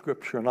canon of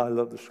Scripture, and I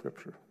love the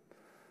Scripture.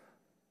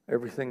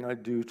 Everything I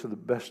do to the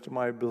best of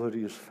my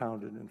ability is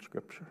founded in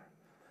Scripture.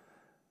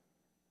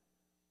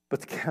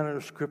 But the canon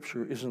of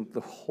Scripture isn't the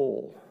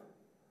whole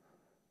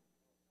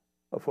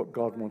of what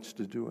God wants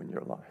to do in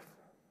your life.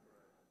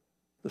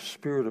 The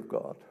Spirit of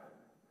God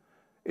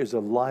is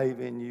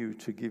alive in you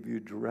to give you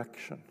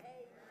direction,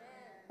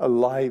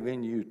 alive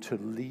in you to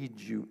lead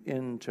you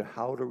into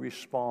how to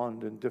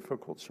respond in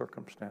difficult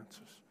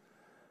circumstances.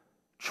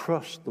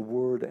 Trust the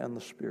Word and the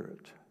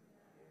Spirit.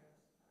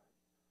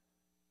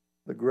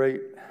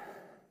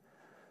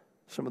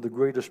 Some of the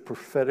greatest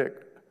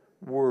prophetic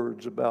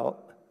words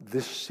about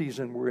this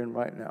season we're in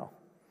right now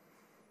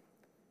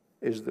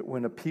is that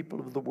when a people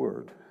of the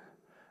Word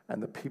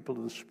and the people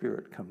of the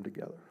Spirit come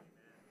together,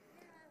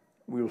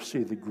 we will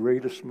see the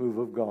greatest move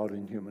of God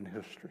in human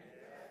history.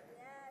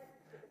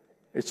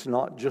 It's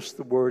not just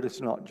the Word,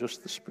 it's not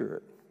just the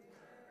Spirit.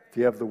 If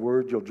you have the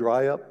Word, you'll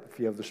dry up. If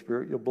you have the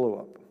Spirit, you'll blow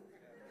up.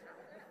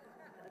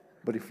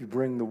 But if you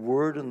bring the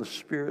Word and the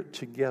Spirit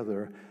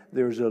together,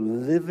 there's a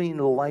living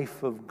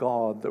life of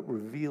God that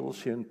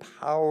reveals in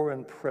power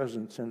and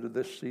presence into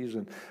this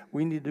season.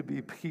 We need to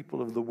be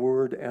people of the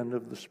Word and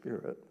of the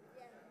Spirit.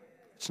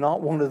 It's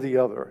not one or the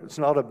other. It's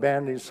not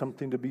abandoning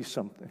something to be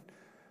something.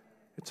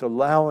 It's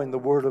allowing the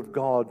Word of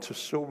God to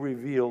so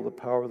reveal the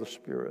power of the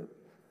Spirit.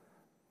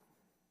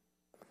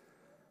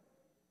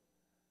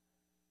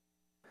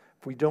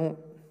 If we don't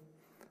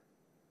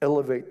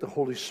elevate the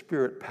Holy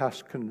Spirit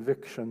past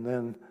conviction,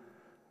 then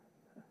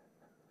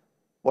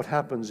what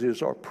happens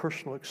is our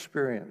personal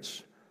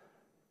experience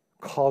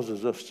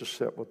causes us to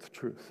sit with the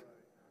truth.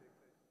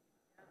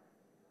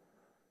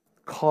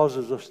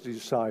 Causes us to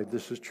decide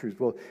this is truth.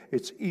 Well,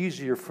 it's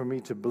easier for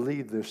me to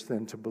believe this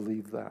than to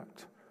believe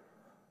that.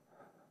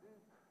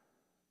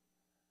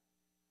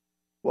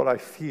 What I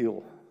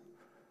feel,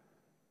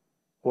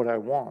 what I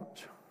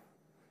want,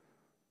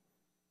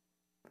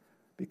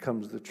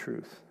 becomes the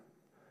truth.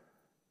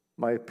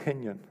 My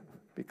opinion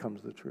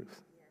becomes the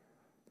truth.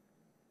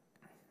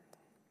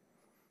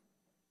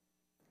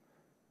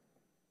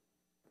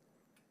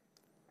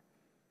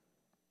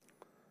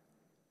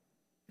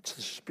 It's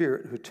the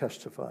Spirit who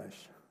testifies.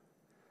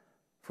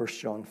 1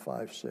 John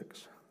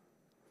 5:6.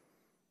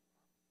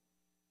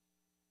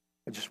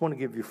 I just want to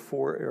give you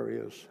 4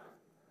 areas.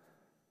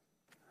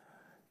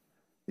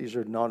 These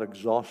are not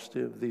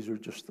exhaustive. These are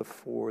just the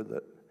 4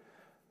 that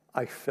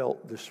I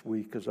felt this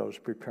week as I was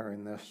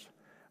preparing this.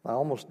 I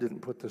almost didn't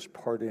put this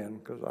part in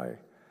because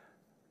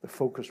the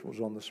focus was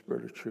on the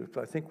Spirit of truth.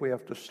 I think we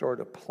have to start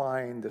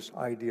applying this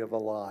idea of a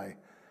lie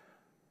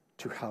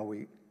to how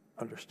we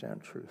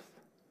understand truth.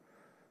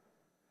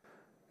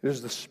 It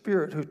is the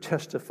Spirit who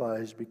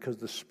testifies because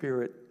the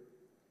Spirit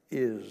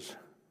is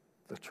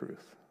the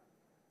truth.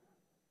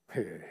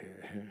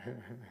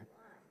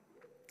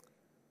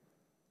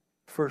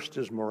 First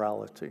is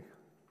morality.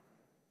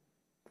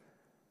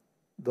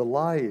 The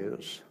lie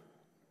is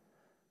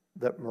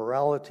that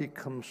morality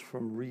comes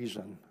from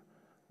reason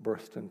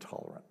birthed in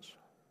tolerance.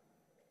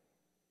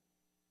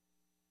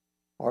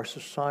 Our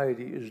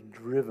society is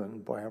driven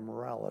by a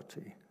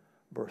morality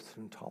birthed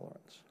in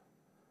tolerance.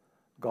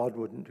 God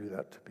wouldn't do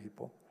that to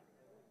people.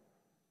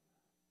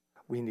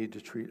 We need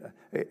to treat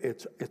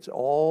it's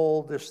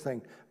all this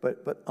thing,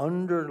 but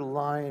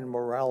underlying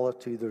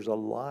morality, there's a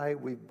lie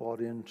we've bought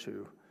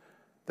into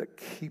that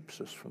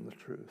keeps us from the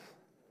truth.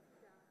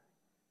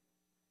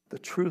 The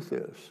truth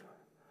is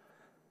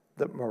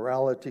that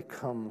morality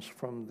comes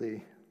from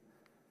the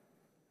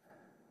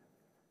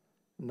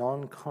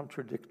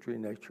non-contradictory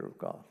nature of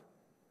God.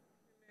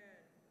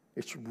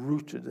 It's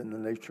rooted in the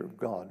nature of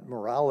God.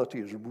 Morality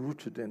is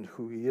rooted in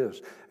who He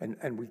is.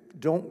 And we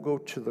don't go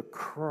to the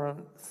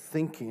current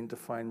thinking to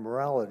find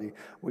morality.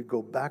 We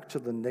go back to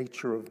the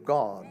nature of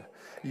God.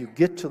 You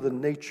get to the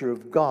nature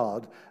of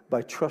God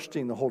by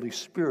trusting the Holy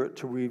Spirit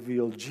to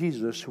reveal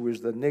Jesus, who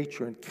is the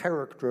nature and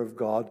character of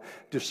God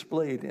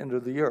displayed into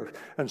the earth.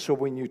 And so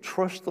when you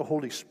trust the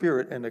Holy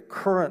Spirit in a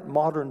current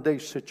modern day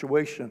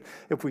situation,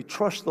 if we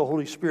trust the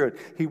Holy Spirit,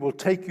 He will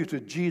take you to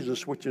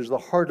Jesus, which is the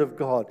heart of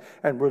God,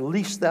 and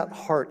release that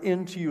heart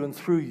into you and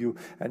through you,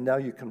 and now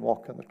you can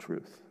walk in the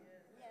truth.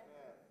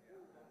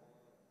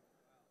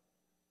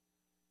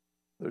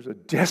 There's a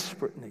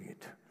desperate need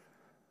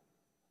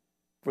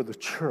for the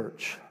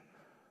church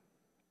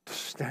to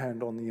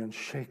stand on the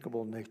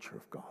unshakable nature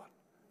of God.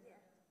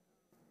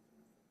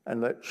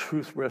 And let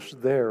truth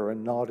rest there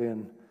and not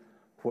in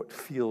what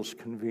feels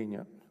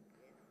convenient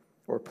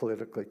or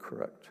politically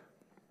correct.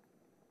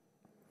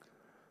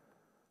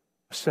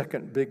 A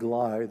second big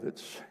lie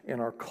that's in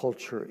our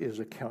culture is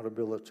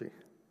accountability.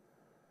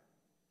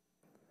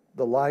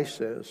 The lie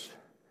says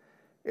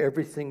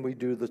everything we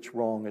do that's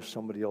wrong is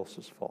somebody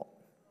else's fault.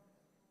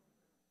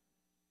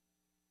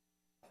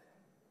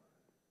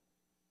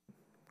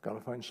 Got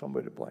to find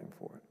somebody to blame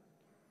for it.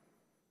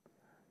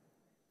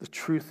 The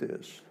truth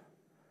is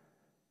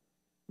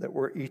that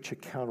we're each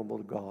accountable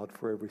to God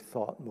for every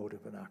thought,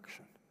 motive, and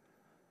action.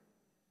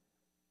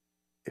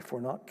 If we're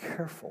not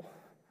careful,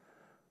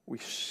 we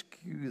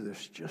skew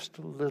this just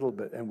a little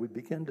bit, and we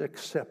begin to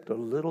accept a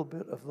little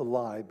bit of the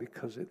lie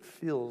because it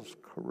feels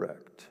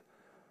correct.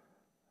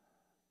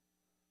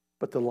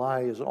 But the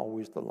lie is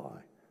always the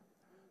lie.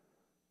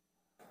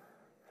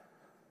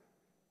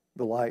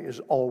 The lie is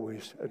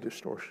always a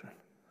distortion.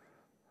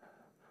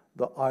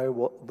 The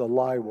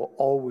lie will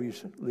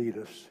always lead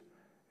us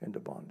into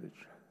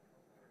bondage.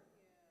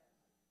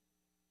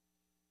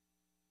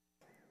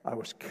 I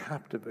was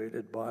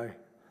captivated by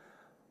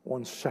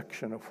one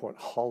section of what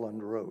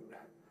Holland wrote.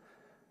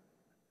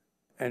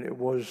 And it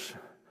was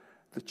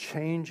the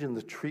change in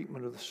the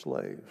treatment of the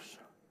slaves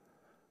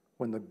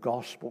when the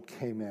gospel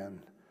came in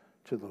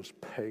to those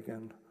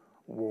pagan,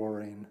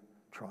 warring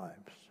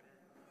tribes.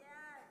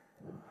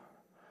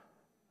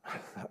 I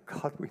thought,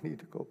 God, we need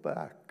to go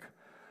back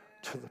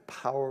to the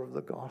power of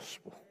the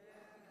gospel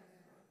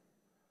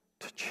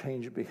to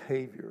change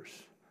behaviors.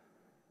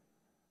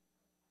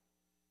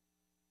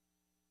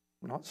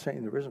 I'm not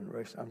saying there isn't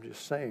race. I'm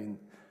just saying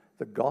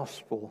the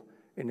gospel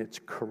in its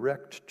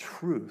correct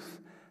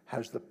truth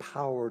has the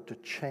power to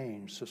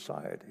change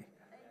society.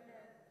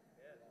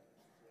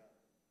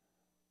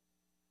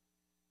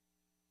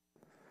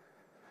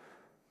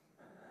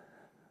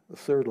 The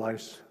third lie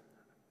is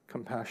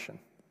compassion.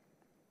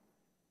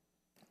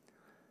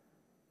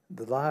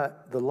 The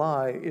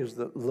lie is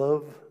that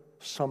love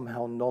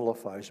somehow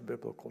nullifies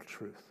biblical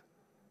truth.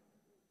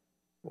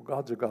 Well,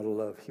 God's a God of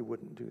love. He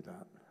wouldn't do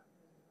that.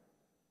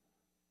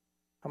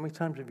 How many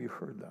times have you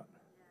heard that?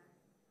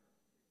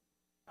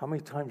 How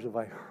many times have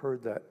I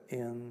heard that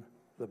in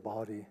the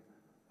body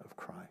of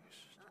Christ?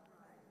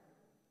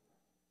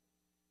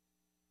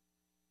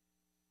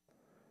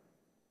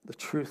 The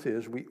truth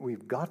is,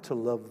 we've got to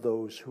love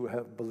those who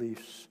have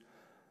beliefs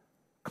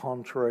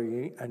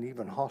contrary and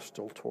even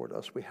hostile toward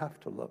us. We have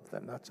to love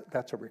them.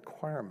 That's a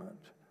requirement.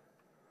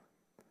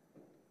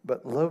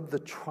 But love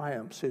that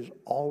triumphs is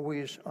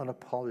always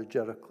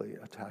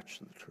unapologetically attached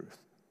to the truth.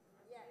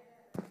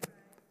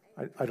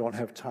 I don't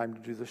have time to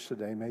do this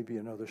today. Maybe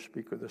another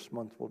speaker this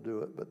month will do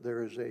it. But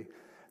there's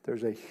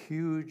a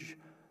huge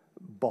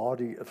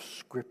body of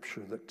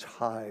Scripture that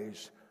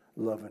ties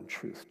love and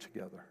truth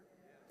together.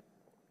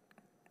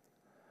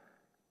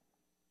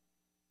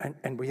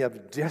 And we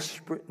have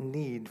desperate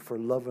need for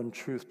love and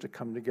truth to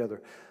come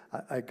together.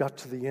 I got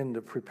to the end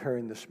of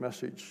preparing this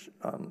message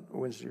on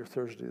Wednesday or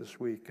Thursday this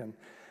week and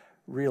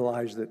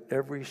realized that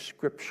every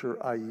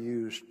scripture I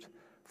used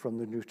from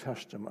the New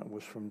Testament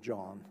was from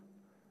John,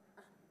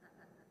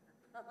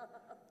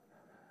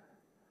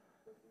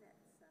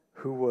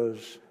 who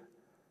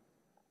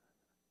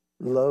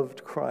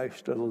loved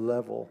Christ at a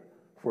level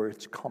where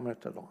it's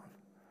commented on.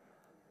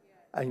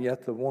 And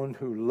yet the one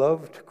who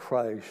loved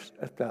Christ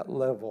at that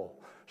level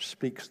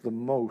speaks the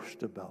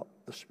most about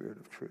the Spirit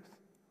of truth.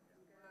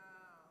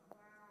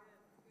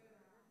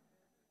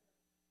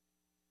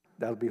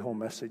 That'll be a whole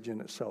message in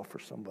itself for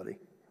somebody.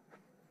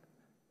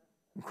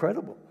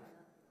 Incredible.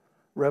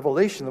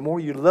 Revelation, the more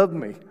you love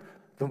me,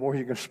 the more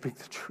you're going to speak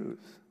the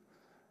truth.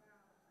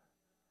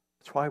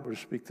 That's why we're to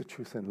speak the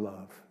truth in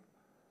love.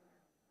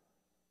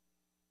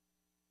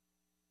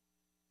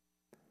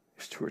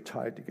 These two are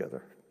tied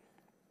together.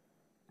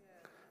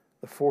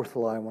 The fourth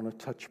lie I want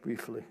to touch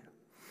briefly.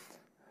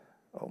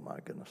 Oh my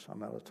goodness,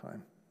 I'm out of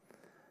time.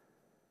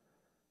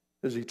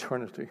 Is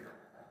eternity.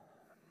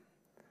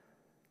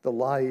 The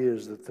lie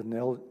is that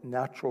the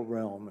natural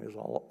realm is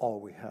all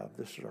we have.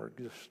 This is our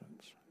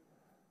existence.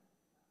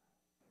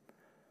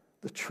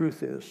 The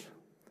truth is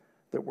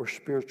that we're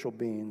spiritual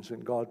beings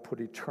and God put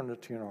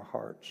eternity in our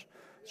hearts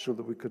so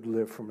that we could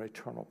live from an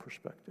eternal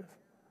perspective.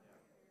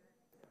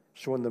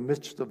 So in the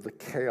midst of the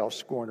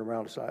chaos going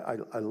around us,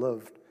 I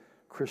loved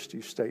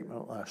Christy's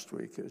statement last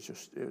week. It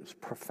was a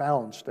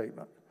profound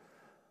statement.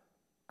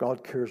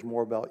 God cares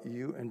more about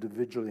you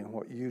individually and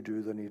what you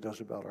do than he does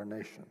about our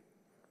nation.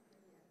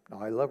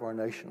 Now, I love our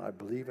nation. I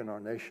believe in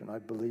our nation. I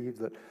believe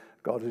that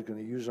God is going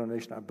to use our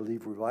nation. I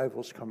believe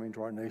revival is coming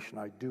to our nation.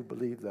 I do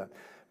believe that.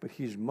 But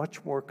he's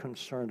much more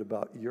concerned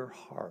about your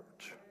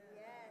heart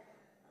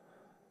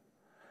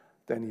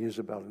than he is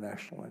about a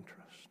national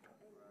interest.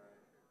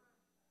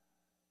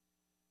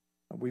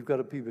 And we've got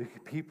to be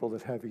people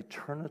that have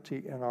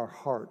eternity in our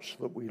hearts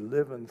so that we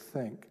live and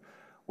think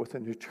with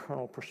an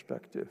eternal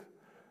perspective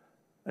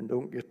and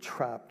don't get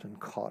trapped and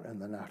caught in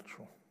the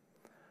natural.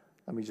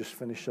 Let me just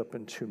finish up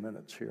in 2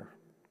 minutes here.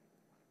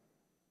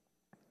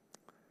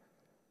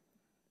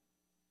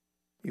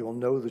 You will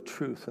know the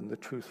truth, and the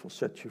truth will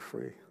set you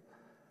free.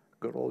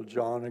 Good old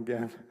John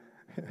again.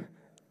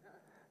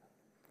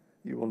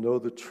 You will know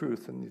the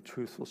truth, and the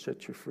truth will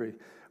set you free.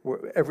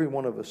 Every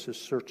one of us is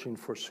searching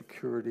for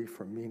security,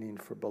 for meaning,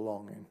 for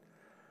belonging.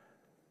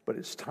 But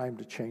it's time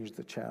to change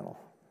the channel.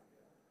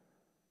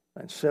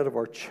 Instead of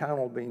our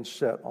channel being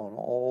set on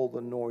all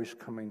the noise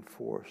coming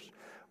forth,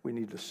 we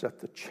need to set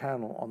the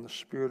channel on the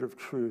Spirit of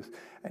truth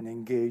and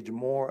engage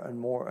more and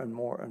more and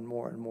more and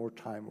more and more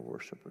time of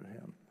worship with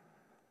Him.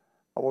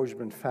 I've always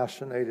been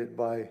fascinated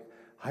by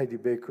Heidi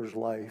Baker's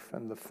life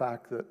and the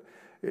fact that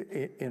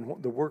in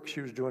the work she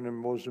was doing in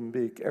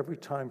Mozambique, every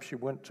time she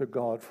went to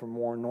God for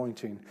more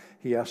anointing,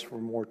 He asked for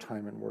more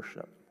time in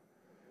worship.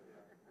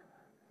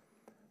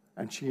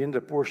 And she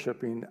ended up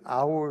worshiping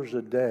hours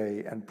a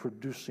day and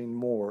producing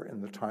more in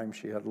the time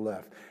she had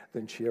left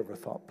than she ever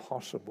thought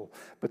possible.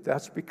 But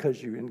that's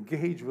because you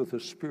engage with the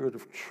Spirit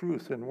of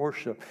truth in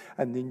worship,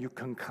 and then you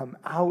can come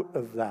out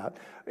of that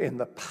in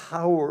the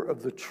power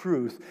of the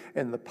truth,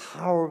 in the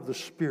power of the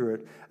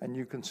Spirit, and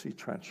you can see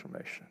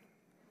transformation.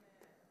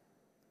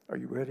 Are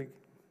you ready?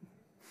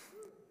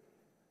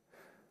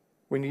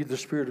 We need the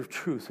Spirit of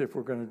truth if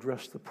we're going to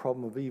address the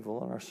problem of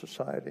evil in our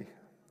society.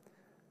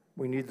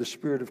 We need the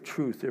Spirit of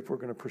truth if we're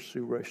going to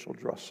pursue racial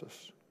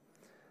justice.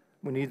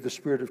 We need the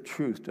Spirit of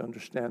truth to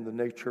understand the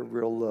nature of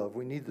real love.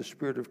 We need the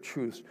Spirit of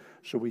truth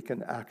so we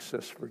can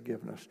access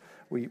forgiveness.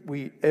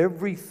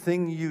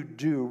 Everything you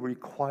do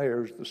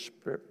requires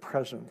the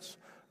presence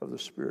of the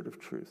Spirit of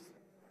truth.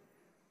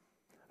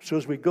 So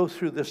as we go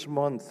through this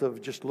month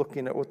of just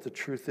looking at what the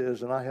truth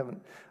is, and I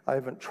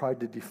haven't tried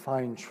to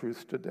define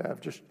truth today.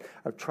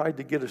 I've tried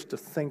to get us to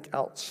think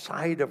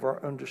outside of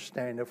our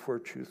understanding of where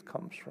truth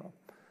comes from.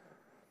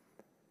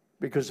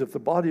 Because if the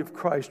body of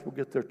Christ will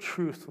get their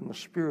truth from the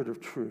Spirit of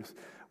truth,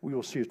 we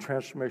will see a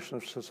transformation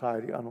of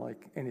society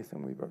unlike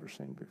anything we've ever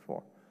seen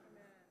before.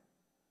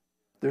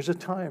 There's a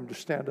time to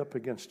stand up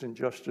against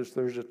injustice.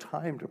 There's a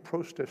time to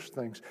protest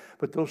things.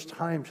 But those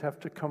times have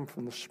to come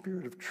from the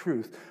Spirit of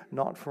truth,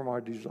 not from our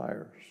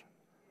desires.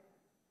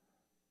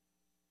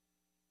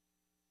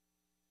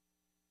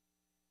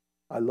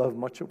 I love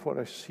much of what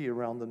I see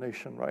around the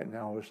nation right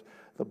now is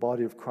the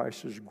body of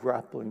Christ is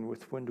grappling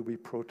with when do we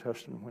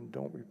protest and when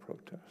don't we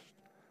protest.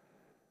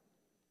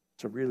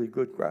 It's a really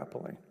good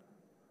grappling.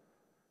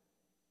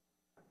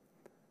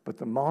 But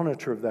the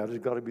monitor of that has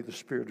got to be the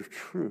Spirit of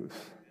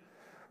truth.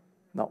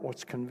 Not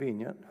what's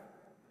convenient,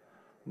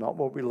 not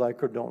what we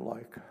like or don't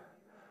like,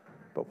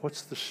 but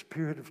what's the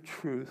Spirit of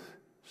truth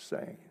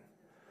saying?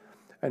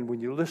 And when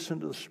you listen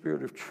to the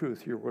Spirit of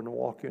truth, you're going to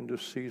walk into a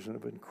season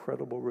of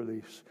incredible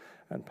release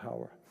and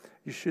power.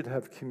 You should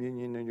have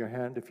communion in your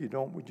hand. If you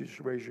don't, would you just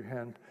raise your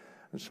hand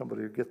and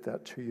somebody will get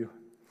that to you?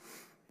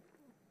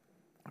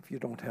 If you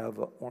don't have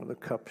one of the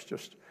cups,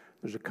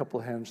 there's a couple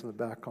hands in the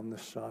back on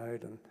this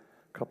side and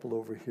a couple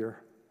over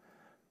here.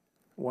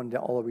 One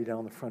down, all the way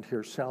down the front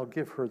here. Sal,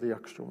 give her the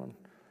extra one.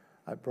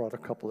 I brought a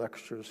couple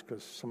extras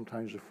because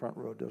sometimes the front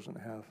row doesn't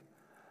have.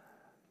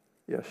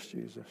 Yes,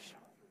 Jesus.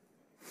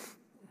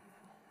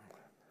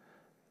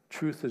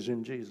 Truth is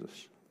in Jesus.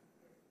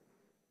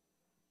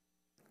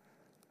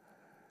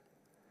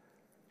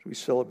 As we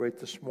celebrate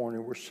this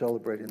morning, we're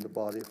celebrating the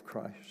body of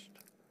Christ.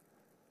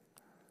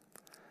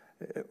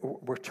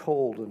 We're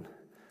told, and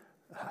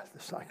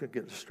I could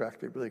get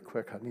distracted really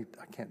quick.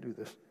 I can't do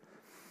this.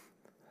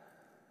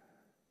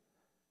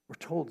 We're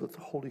told that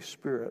the Holy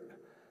Spirit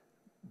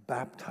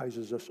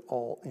baptizes us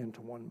all into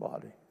one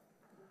body.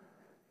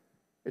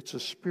 It's the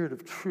Spirit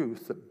of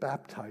truth that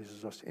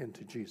baptizes us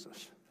into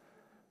Jesus.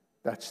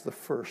 That's the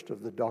first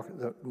of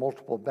the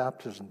multiple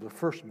baptisms. The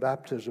first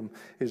baptism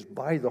is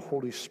by the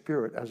Holy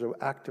Spirit as an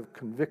act of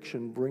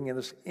conviction, bringing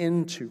us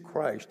into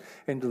Christ,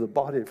 into the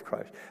body of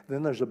Christ.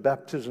 Then there's a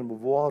baptism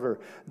of water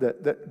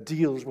that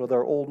deals with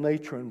our old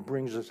nature and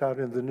brings us out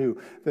into the new.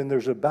 Then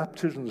there's a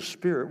baptism of the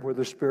Spirit where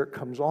the Spirit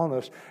comes on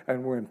us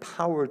and we're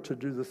empowered to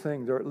do the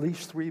thing. There are at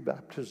least 3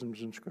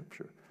 baptisms in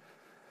Scripture.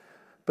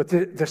 But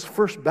this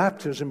first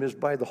baptism is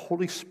by the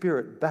Holy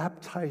Spirit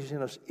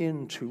baptizing us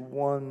into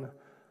one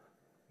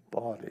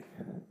body.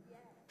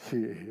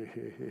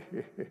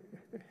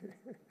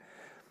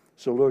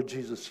 So, Lord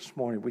Jesus, this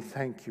morning we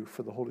thank you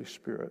for the Holy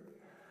Spirit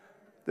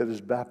that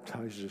has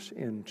baptized us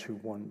into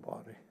one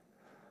body,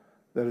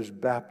 that has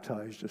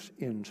baptized us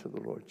into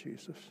the Lord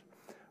Jesus.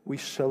 We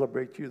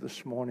celebrate you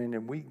this morning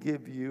and we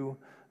give you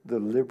the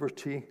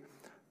liberty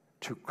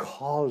to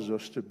cause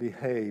us to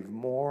behave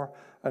more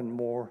and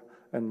more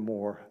and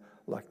more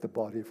like the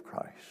body of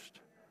Christ.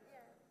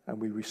 And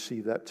we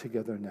receive that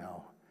together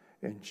now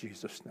in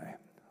Jesus' name.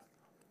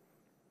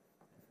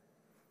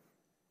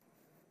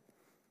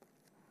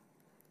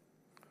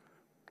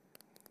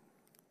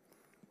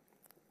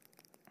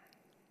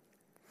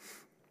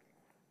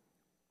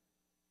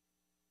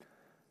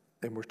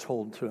 And we're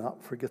told to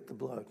not forget the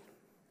blood.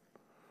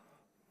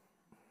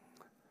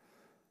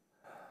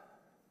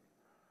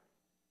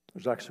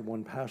 There's actually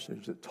one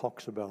passage that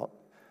talks about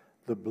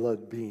the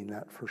blood being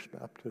that first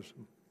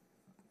baptism.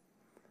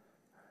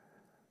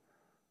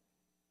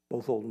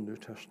 Both Old and New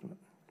Testament.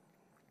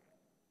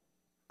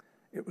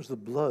 It was the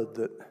blood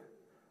that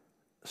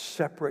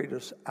separated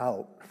us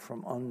out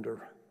from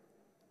under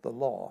the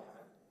law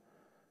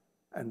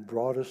and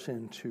brought us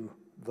into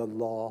the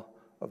law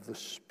of the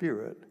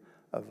Spirit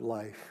of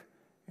life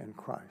in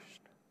Christ.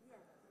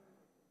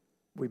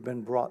 We've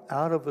been brought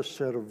out of a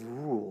set of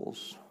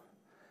rules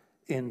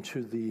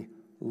into the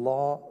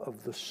law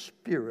of the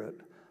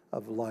Spirit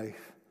of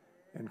life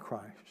in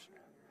Christ.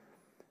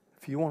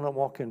 If you want to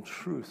walk in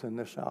truth in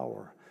this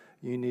hour,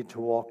 you need to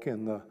walk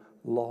in the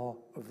law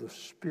of the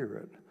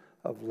Spirit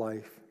of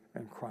life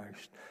in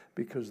Christ,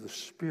 because the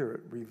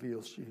Spirit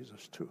reveals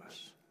Jesus to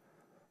us.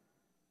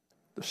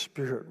 The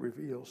Spirit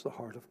reveals the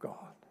heart of God.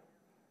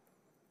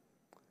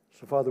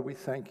 So, Father, we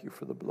thank you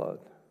for the blood.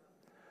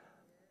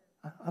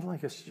 I'd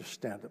like us to just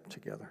stand up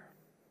together.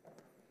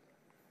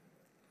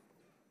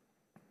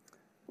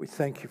 We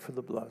thank you for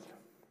the blood.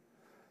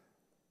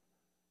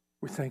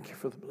 We thank you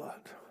for the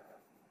blood.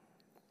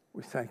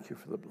 We thank you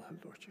for the blood,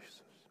 Lord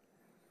Jesus.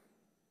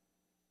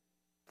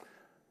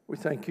 We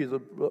thank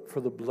you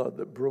for the blood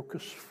that broke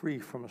us free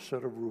from a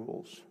set of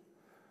rules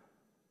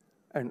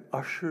and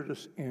ushered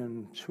us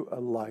into a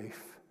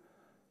life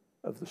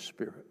of the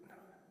Spirit.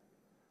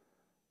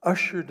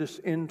 Ushered us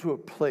into a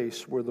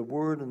place where the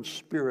Word and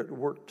Spirit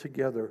work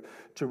together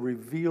to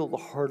reveal the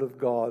heart of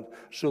God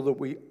so that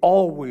we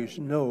always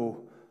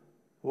know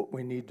what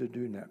we need to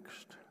do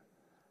next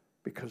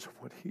because of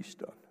what He's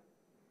done.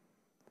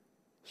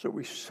 So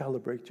we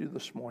celebrate you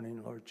this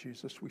morning, Lord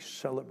Jesus. We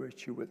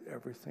celebrate you with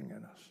everything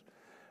in us.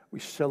 We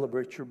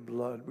celebrate your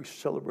blood. We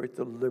celebrate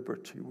the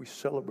liberty. We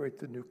celebrate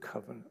the new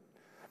covenant.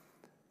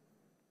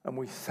 And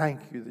we thank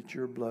you that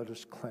your blood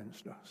has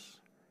cleansed us.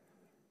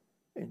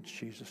 In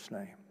Jesus'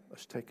 name,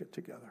 let's take it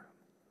together.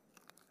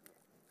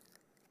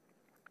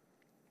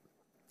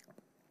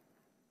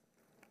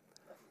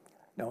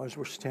 Now, as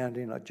we're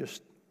standing,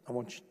 I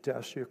want you to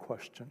ask you a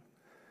question.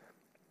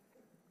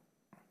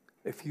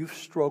 If you've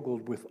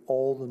struggled with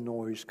all the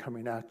noise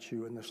coming at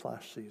you in this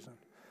last season,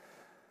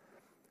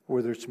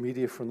 whether it's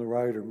media from the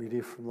right or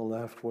media from the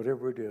left,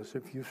 whatever it is,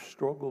 if you've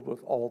struggled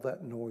with all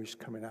that noise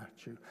coming at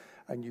you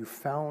and you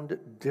found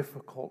it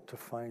difficult to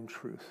find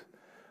truth,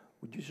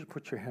 would you just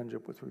put your hands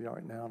up with me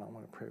right now, and I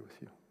want to pray with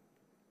you.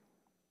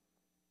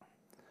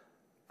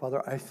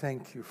 Father, I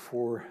thank you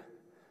for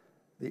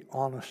the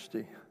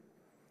honesty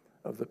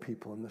of the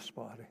people in this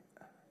body.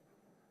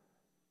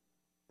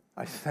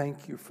 I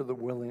thank you for the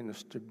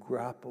willingness to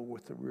grapple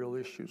with the real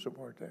issues of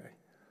our day.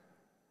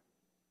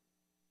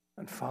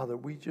 And Father,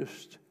 we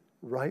just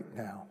right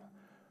now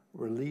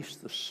release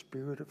the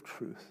Spirit of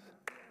truth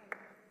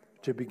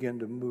to begin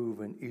to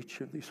move in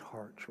each of these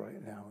hearts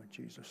right now in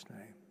Jesus'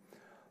 name.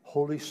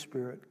 Holy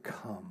Spirit,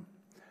 come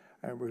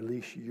and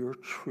release your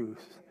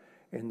truth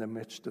in the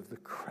midst of the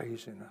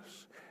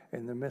craziness,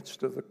 in the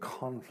midst of the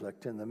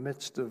conflict, in the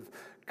midst of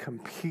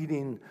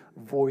competing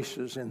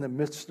voices, in the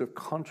midst of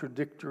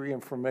contradictory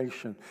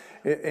information.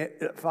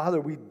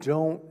 Father, we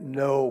don't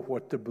know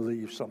what to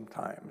believe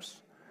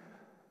sometimes.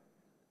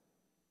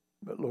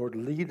 But Lord,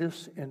 lead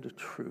us into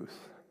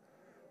truth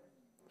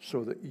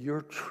so that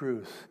your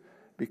truth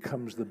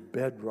becomes the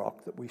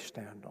bedrock that we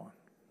stand on.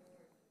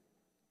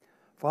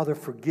 Father,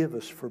 forgive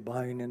us for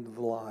buying into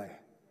the lie.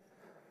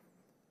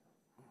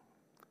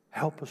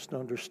 Help us to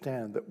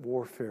understand that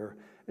warfare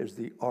is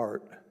the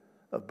art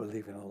of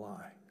believing a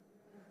lie.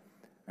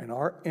 And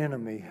our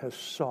enemy has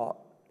sought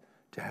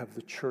to have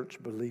the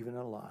church believe in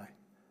a lie,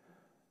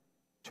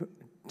 to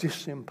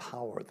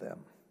disempower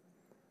them.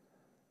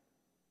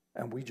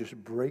 And we just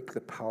break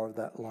the power of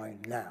that lie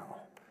now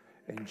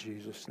in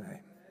Jesus' name.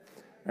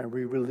 And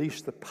we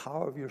release the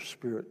power of your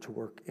Spirit to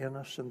work in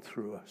us and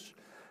through us,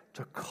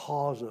 to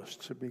cause us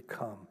to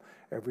become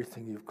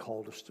everything you've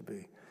called us to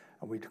be.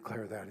 And we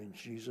declare that in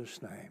Jesus'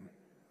 name.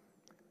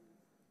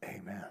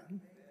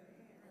 Amen.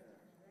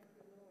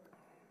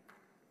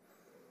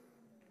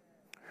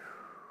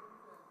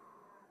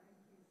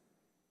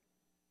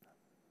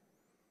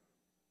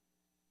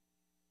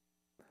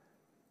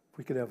 If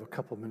we could have a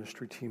couple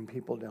ministry team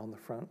people down the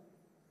front.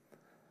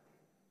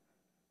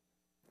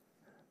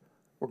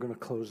 We're going to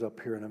close up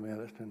here in a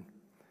minute, and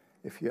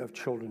if you have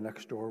children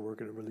next door, we're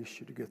going to release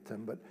you to get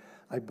them. But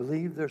I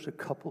believe there's a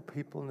couple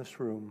people in this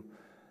room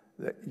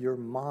that your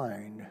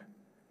mind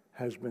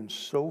has been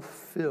so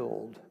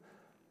filled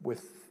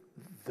with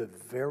the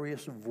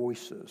various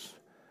voices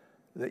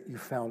that you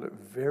found it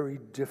very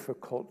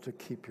difficult to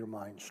keep your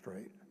mind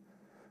straight.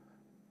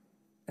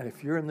 And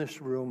if you're in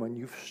this room and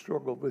you've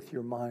struggled with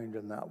your mind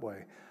in that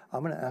way,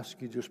 I'm going to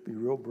ask you just be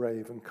real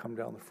brave and come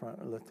down the front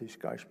and let these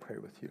guys pray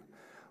with you.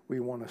 We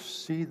want to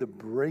see the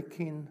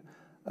breaking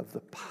of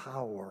the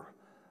power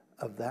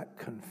of that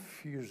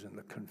confusion,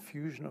 the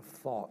confusion of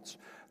thoughts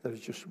that has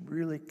just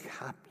really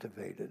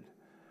captivated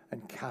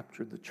and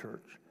captured the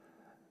church.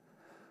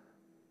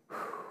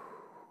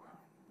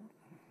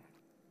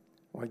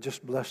 Well, I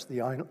just bless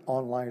the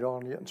online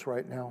audience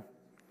right now.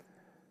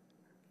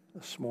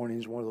 This morning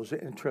is one of those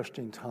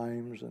interesting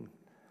times, and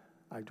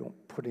I don't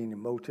put any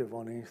motive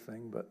on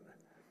anything, but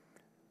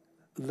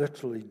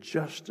literally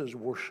just as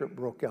worship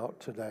broke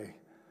out today,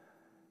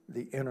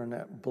 the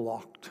internet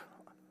blocked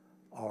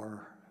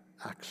our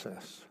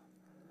access.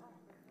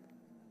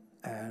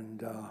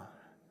 And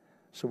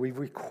so we've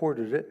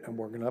recorded it, and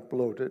we're going to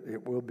upload it.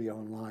 It will be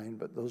online,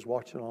 but those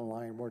watching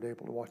online weren't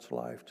able to watch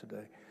live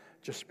today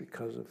just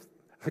because of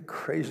the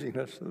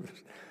craziness of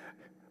this.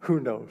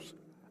 Who knows?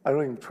 I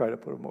don't even try to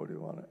put a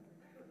motive on it.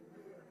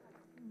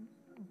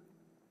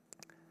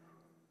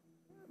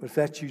 But if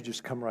that's you,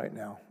 just come right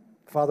now.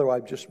 Father, I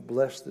just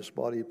bless this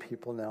body of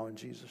people now in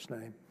Jesus'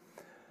 name.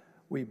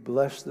 We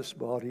bless this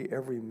body,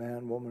 every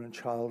man, woman, and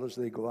child, as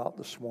they go out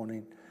this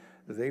morning,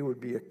 that they would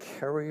be a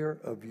carrier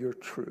of your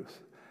truth,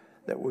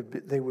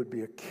 they would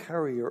be a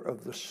carrier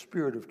of the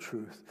Spirit of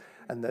truth,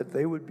 and that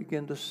they would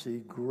begin to see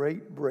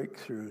great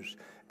breakthroughs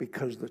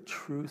because the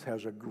truth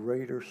has a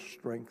greater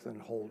strength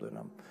and hold in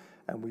them.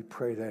 And we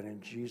pray that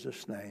in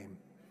Jesus' name.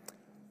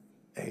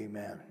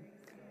 Amen.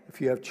 If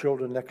you have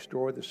children next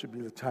door, this would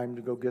be the time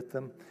to go get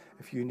them.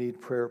 If you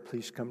need prayer,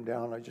 please come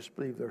down. I just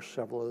believe there are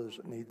several others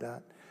that need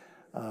that.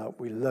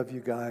 We love you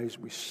guys.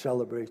 We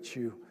celebrate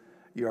you.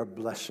 You're a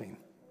blessing.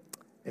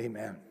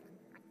 Amen.